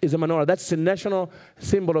house is the menorah. That's the national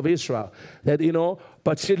symbol of Israel. That,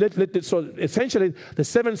 but so essentially the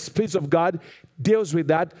seven spirits of God deals with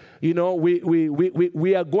that.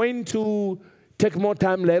 We are going to take more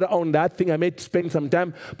time later on that thing. I may spend some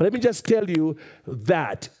time, but let me just tell you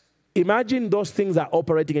that imagine those things are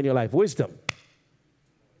operating in your life. Wisdom.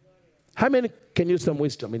 How many can use some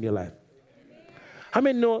wisdom in your life? How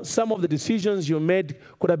many know some of the decisions you made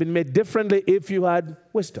could have been made differently if you had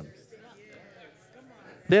wisdom?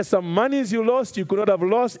 There's some monies you lost you could not have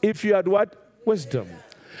lost if you had what? Wisdom.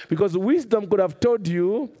 Because wisdom could have told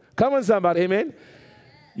you, come on somebody, amen?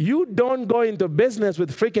 You don't go into business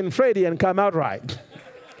with freaking Freddy and come out right.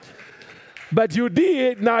 But you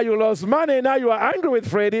did, now you lost money, now you are angry with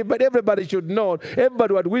Freddie, but everybody should know,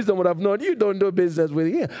 everybody who had wisdom would have known, you don't do business with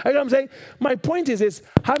him. You know what I'm saying? My point is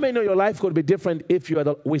how many know your life could be different if you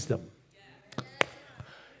had wisdom?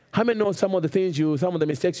 How many know some of the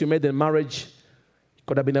mistakes you made in marriage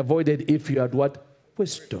could have been avoided if you had what?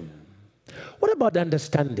 Wisdom. What about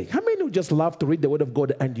understanding? How many just love to read the Word of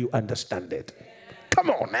God and you understand it? Come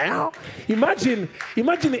on now. Imagine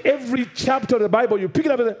every chapter of the Bible, you pick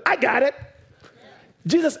it up and say, I got it.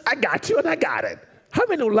 Jesus, I got you and I got it. How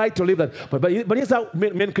many would like to live that? But here's how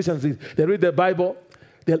many Christians do. They read the Bible.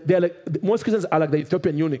 They're like, most Christians are like the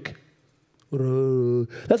Ethiopian eunuch.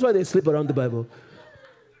 That's why they sleep around the Bible.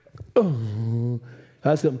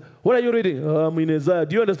 Ask them, what are you reading? I'm in Isaiah.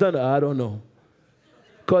 Do you understand? I don't know.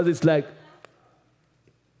 Because it's like,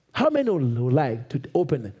 how many would like to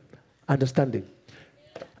open understanding?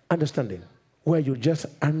 Understanding. Where you just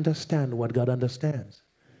understand what God understands.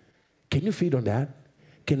 Can you feed on that?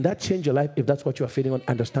 Can that change your life if that's what you are feeding on?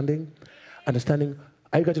 Understanding? Understanding.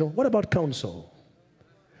 Are you going to know? What about counsel?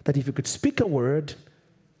 That if you could speak a word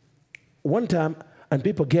one time and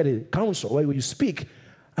people get it, counsel, where you speak,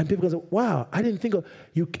 and people go, wow, I didn't think of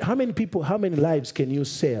you. How many people, how many lives can you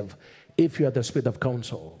save if you have the spirit of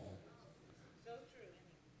counsel? So true.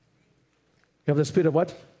 You have the spirit of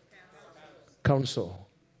what? Counsel.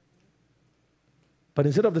 But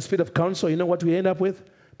instead of the spirit of counsel, you know what we end up with?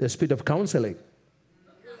 The spirit of counseling.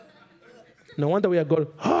 No wonder we are going,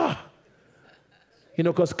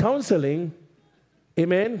 because counseling,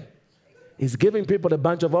 amen, is giving people a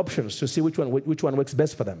bunch of options to see which one works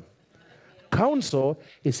best for them. Counsel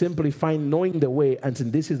is simply knowing the way and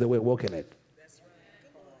saying, this is the way, walk in it.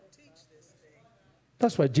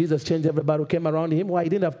 That's why Jesus changed everybody who came around him. Why? He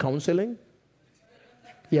didn't have counseling.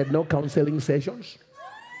 He had no counseling sessions.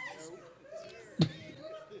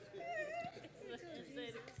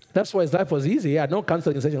 That's why his life was easy. He had no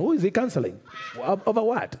counseling session. Who is he counseling? Over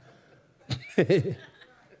what?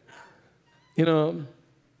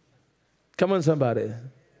 Come on, somebody.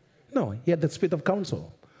 No, he had the spirit of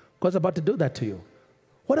counsel. God's about to do that to you.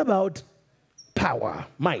 What about power,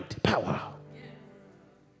 might, power?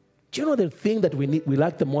 Do you know the thing that we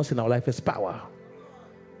lack the most in our life is power?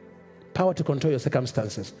 Power to control your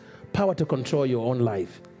circumstances. Power to control your own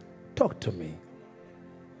life. Talk to me.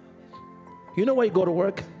 You know why you go to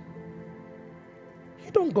work?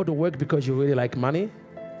 You don't go to work because you really like money.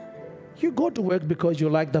 You go to work because you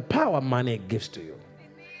like the power money gives to you.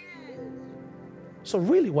 So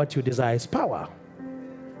really what you desire is power.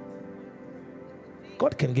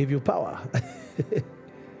 God can give you power.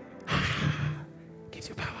 Gives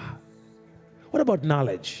you power. What about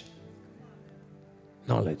knowledge?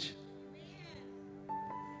 Knowledge.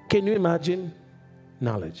 Can you imagine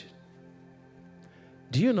knowledge?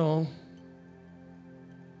 Do you know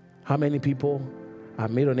how many people are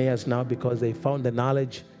millionaires now because they found the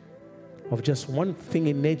knowledge of just one thing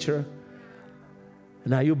in nature?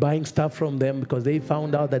 And are you buying stuff from them because they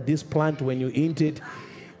found out that this plant, when you eat it,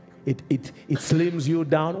 it slims you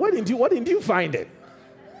down? Why didn't you find it?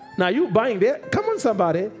 Now you buying that? Come on,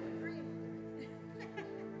 somebody.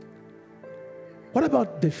 What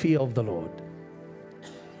about the fear of the Lord?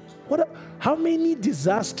 How many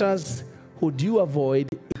disasters would you avoid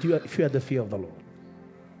if you had the fear of the Lord?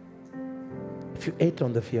 If you ate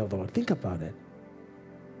on the fear of the Lord, think about it.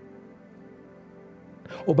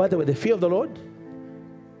 Oh, by the way, the fear of the Lord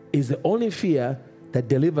is the only fear that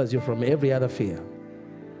delivers you from every other fear.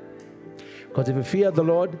 Because if you fear the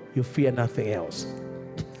Lord, you fear nothing else.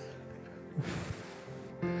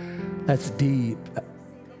 That's deep.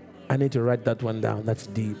 I need to write that one down. That's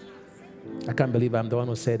deep. I can't believe I'm the one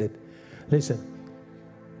who said it. Listen,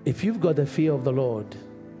 if you've got the fear of the Lord,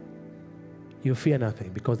 you fear nothing,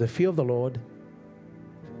 because the fear of the Lord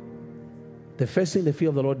the first thing the fear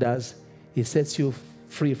of the Lord does, it sets you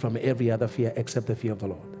free from every other fear except the fear of the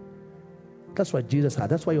Lord. That's what Jesus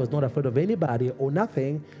had. That's why he was not afraid of anybody or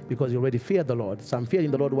nothing, because he already feared the Lord. So I'm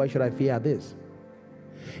fearing the Lord, why should I fear this?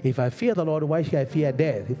 If I fear the Lord, why should I fear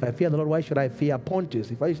death? If I fear the Lord, why should I fear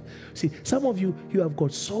Pontius? See, some of you, you have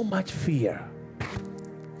got so much fear,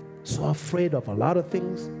 so afraid of a lot of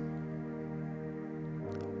things.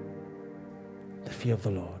 The fear of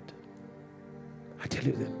the Lord. I tell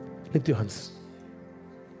you then, lift your hands.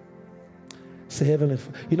 Say, Heavenly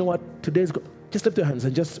Father, you know what? Today's just lift your hands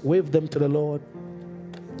and just wave them to the Lord.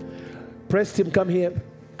 Press him, come here,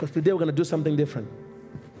 because today we're going to do something different.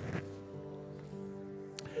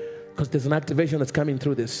 Because there's an activation that's coming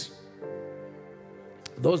through this.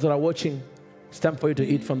 Those that are watching, it's time for you to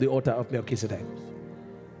eat from the altar of Melchizedek.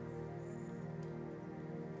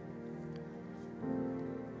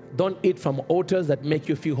 Don't eat from altars that make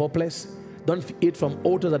you feel hopeless. Don't eat from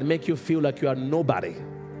altars that make you feel like you are nobody.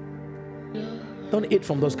 Don't eat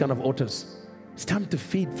from those kind of altars. It's time to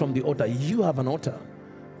feed from the altar. You have an altar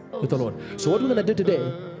with the Lord. So what we're going to do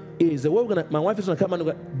today is the way my wife is going to come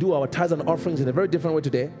and do our tithes and offerings in a very different way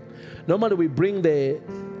today. Normally we bring the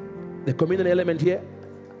communion element here.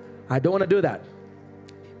 I don't want to do that.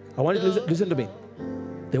 I want you to listen to me.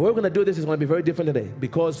 The way we're going to do this is going to be very different today,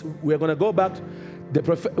 because we're going to go back.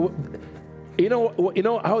 You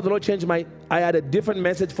know how the Lord changed I had a different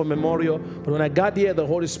message for memorial, but when I got here, the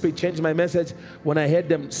Holy Spirit changed my message when I heard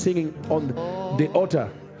them singing on the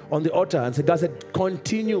altar. On the altar, and so God said,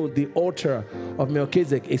 continue the altar of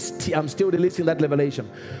Melchizedek. I'm still releasing that revelation.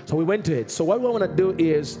 So we went to it. So what we want to do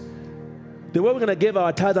is, the way we're going to give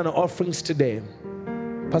our tithes and offerings today.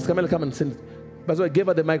 Pastor Camille, come and sing. Pastor, give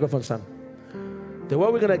her the microphone, son. The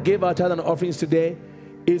way we're going to give our tithes and offerings today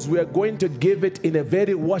is we are going to give it in a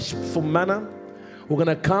very worshipful manner. We're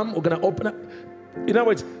going to come, we're going to open up. In other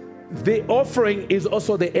words, the offering is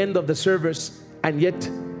also the end of the service, and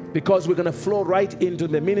yet, because we're going to flow right into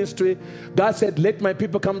the ministry, God said, let my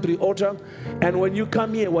people come to the altar. And when you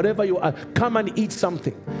come here, whatever you are, come and eat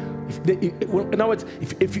something. In other words,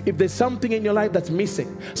 if there's something in your life that's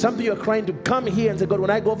missing, something you're crying to, come here and say, God, when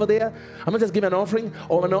I go over there, I'm not just giving an offering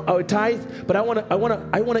or a tithe, but I want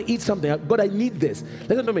to eat something. God, I need this.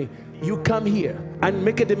 Listen to me. You come here and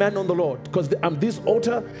make a demand on the Lord, because this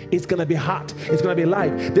altar is going to be hot. It's going to be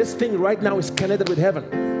live. This thing right now is connected with heaven.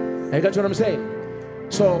 You got what I'm saying?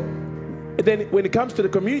 So then when it comes to the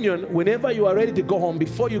communion, whenever you are ready to go home,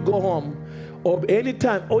 before you go home, or any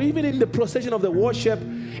time, or even in the procession of the worship,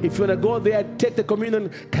 if you want to go there, take the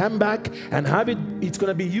communion, come back and have it. It's going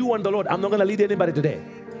to be you and the Lord. I'm not going to lead anybody today.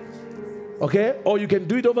 Okay? Or you can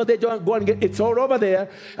do it over there. Go and get it's all over there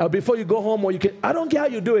before you go home. Or you can, I don't care how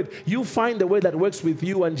you do it. You find the way that works with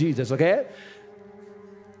you and Jesus. Okay?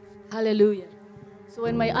 Hallelujah. So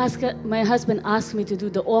when my husband asked me to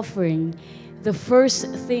do the offering, the first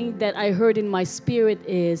thing that I heard in my spirit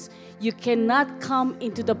is, you cannot come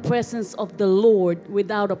into the presence of the Lord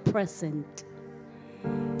without a present.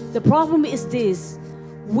 The problem is this: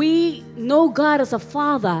 we know God as a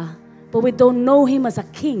father, but we don't know him as a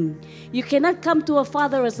king. You cannot come to a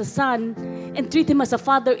father as a son and treat him as a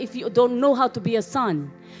father if you don't know how to be a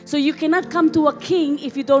son. So you cannot come to a king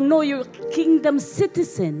if you don't know you're a kingdom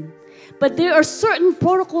citizen. But there are certain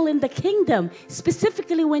protocol in the kingdom,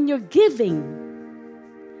 specifically when you're giving.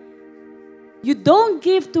 You don't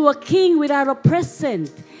give to a king without a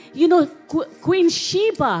present. You know, Queen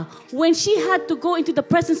Sheba, when she had to go into the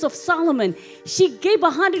presence of Solomon, she gave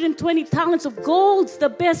 120 talents of gold, the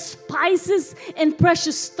best spices and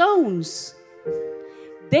precious stones.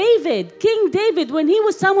 King David, when he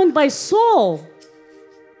was summoned by Saul,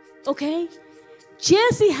 okay,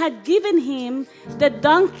 Jesse had given him the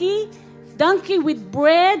donkey with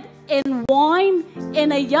bread and wine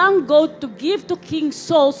and a young goat to give to King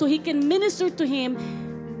Saul so he can minister to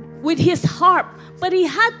him with his harp. But he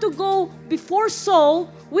had to go before Saul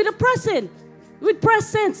with a present, with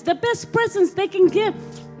presents, the best presents they can give.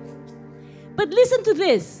 But listen to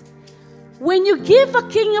this. When you give a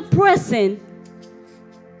king a present,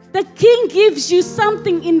 the king gives you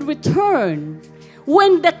something in return.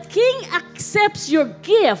 When the king accepts your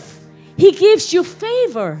gift, he gives you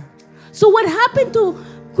favor. So what happened to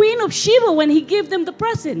Queen of Sheba when he gave them the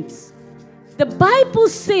presents? The Bible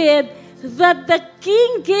said that the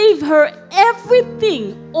king gave her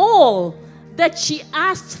everything, all that she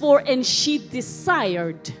asked for and she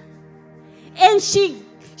desired. And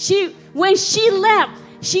when she left,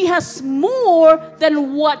 she has more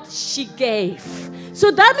than what she gave.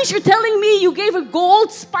 So that means you're telling me you gave her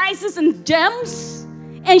gold, spices, and gems,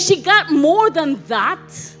 and she got more than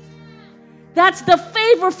that? That's the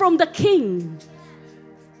favor from the king.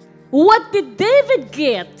 What did David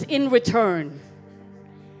get in return?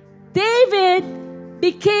 David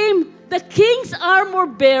became the king's armor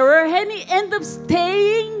bearer, and he ended up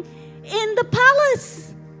staying in the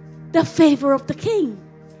palace, the favor of the king.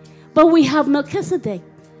 But we have Melchizedek.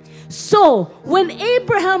 So when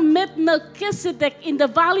Abraham met Melchizedek in the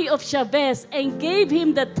valley of Shavez and gave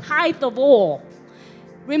him the tithe of all,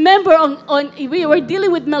 remember, we were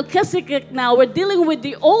dealing with Melchizedek now. We're dealing with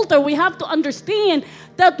the altar. We have to understand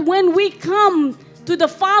that when we come to the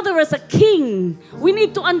Father as a king, we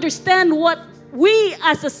need to understand what we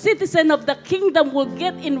as a citizen of the kingdom will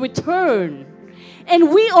get in return.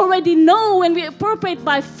 And we already know when we appropriate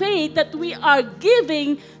by faith that we are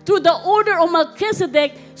giving through the order of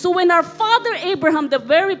Melchizedek. So when our father Abraham, the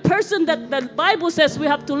very person that the Bible says we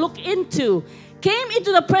have to look into, came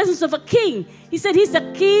into the presence of a king, he said he's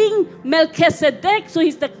a king Melchizedek, so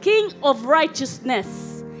he's the king of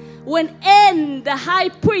righteousness. When the high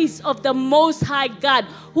priest of the Most High God,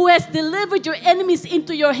 who has delivered your enemies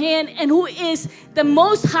into your hand, and who is the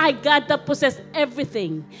Most High God that possesses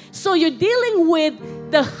everything. So you're dealing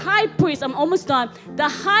with the high priest. I'm almost done. The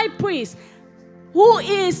high priest, who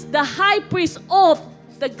is the high priest of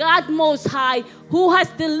the God Most High, who has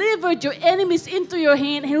delivered your enemies into your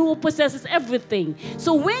hand, and who possesses everything.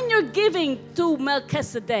 So when you're giving to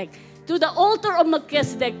Melchizedek, to the altar of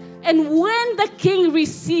Melchizedek, and when the king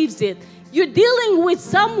receives it, you're dealing with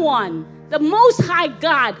someone, the Most High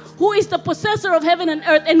God, who is the possessor of heaven and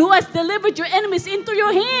earth, and who has delivered your enemies into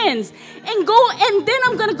your hands. And then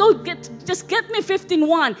I'm going to go get me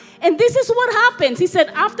 15:1. And this is what happens. He said,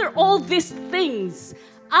 after all these things,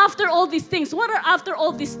 what are after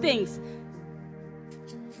all these things?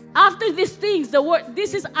 After these things,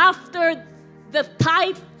 this is after the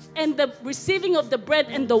tithe and the receiving of the bread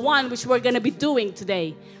and the wine, which we're going to be doing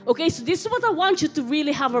today. Okay, so this is what I want you to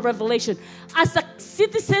really have a revelation. As a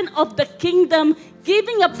citizen of the kingdom,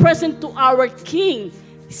 giving a present to our king.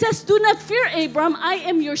 He says, do not fear, Abram. I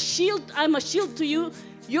am your shield. I'm a shield to you.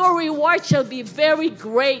 Your reward shall be very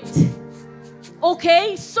great.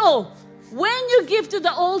 Okay, so when you give to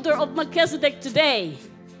the altar of Melchizedek today,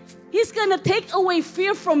 he's going to take away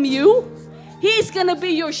fear from you. He's going to be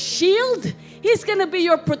your shield. He's going to be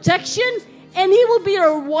your protection. And he will be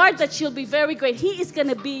your reward that shall be very great. He is going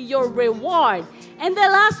to be your reward. And the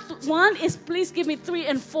last one is, please give me 3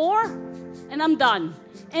 and 4. And I'm done.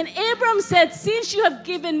 And Abram said, since you have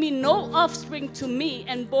given me no offspring to me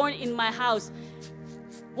and born in my house,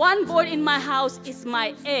 one born in my house is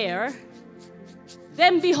my heir.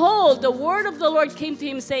 Then behold, the word of the Lord came to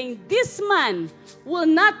him saying, this man will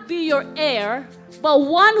not be your heir, but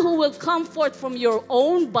one who will come forth from your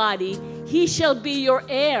own body, he shall be your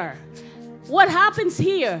heir. What happens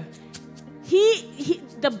here?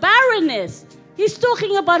 The barrenness. He's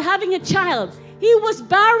talking about having a child. He was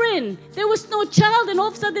barren. There was no child, and all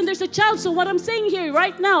of a sudden there's a child. So what I'm saying here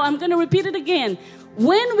right now, I'm going to repeat it again.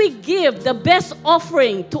 When we give the best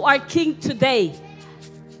offering to our King today,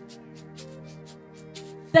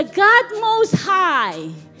 the God Most High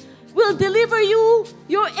will deliver you,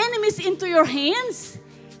 your enemies, into your hands.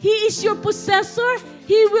 He is your possessor.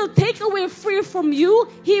 He will take away fear from you.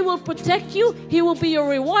 He will protect you. He will be your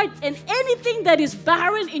reward. And anything that is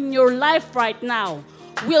barren in your life right now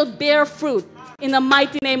will bear fruit in the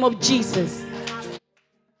mighty name of Jesus.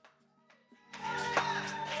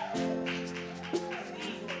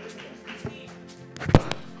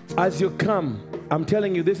 As you come, I'm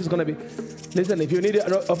telling you, this is going to be... Listen, if you need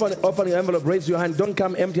to open your envelope, raise your hand. Don't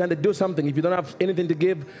come empty-handed. Do something. If you don't have anything to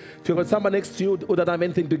give, if you've got somebody next to you who doesn't have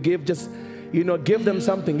anything to give, just, give them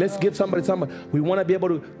something. Let's give somebody something. We want to be able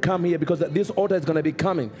to come here because this altar is going to be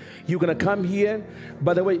coming. You're going to come here.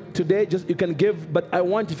 By the way, today, you can give, but I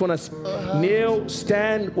want, if you want to kneel,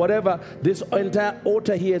 stand, whatever, this entire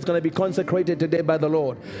altar here is going to be consecrated today by the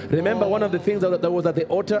Lord. Remember, one of the things that was at the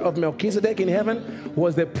altar of Melchizedek in heaven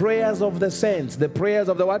was the prayers of the saints. The prayers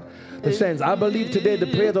of the what? The saints. I believe today the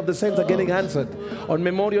prayers of the saints are getting answered. On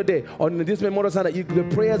Memorial Day, on this Memorial Sunday, the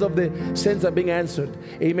prayers of the saints are being answered.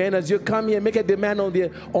 Amen. As you come here, make a demand on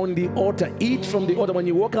the altar. Eat from the altar. When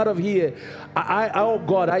you walk out of here,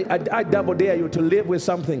 I double dare you to live with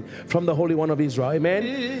something from the Holy One of Israel.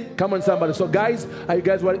 Amen. Come on, somebody. So guys, are you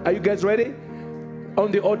guys ready?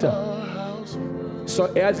 On the altar. So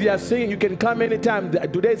as we are singing, you can come anytime.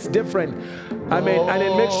 Today is different. Amen. And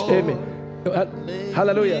it makes, amen.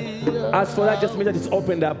 Hallelujah. As for that, just mean that it's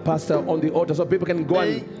opened up, Pastor, on the altar, so people can go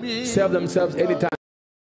and serve themselves anytime.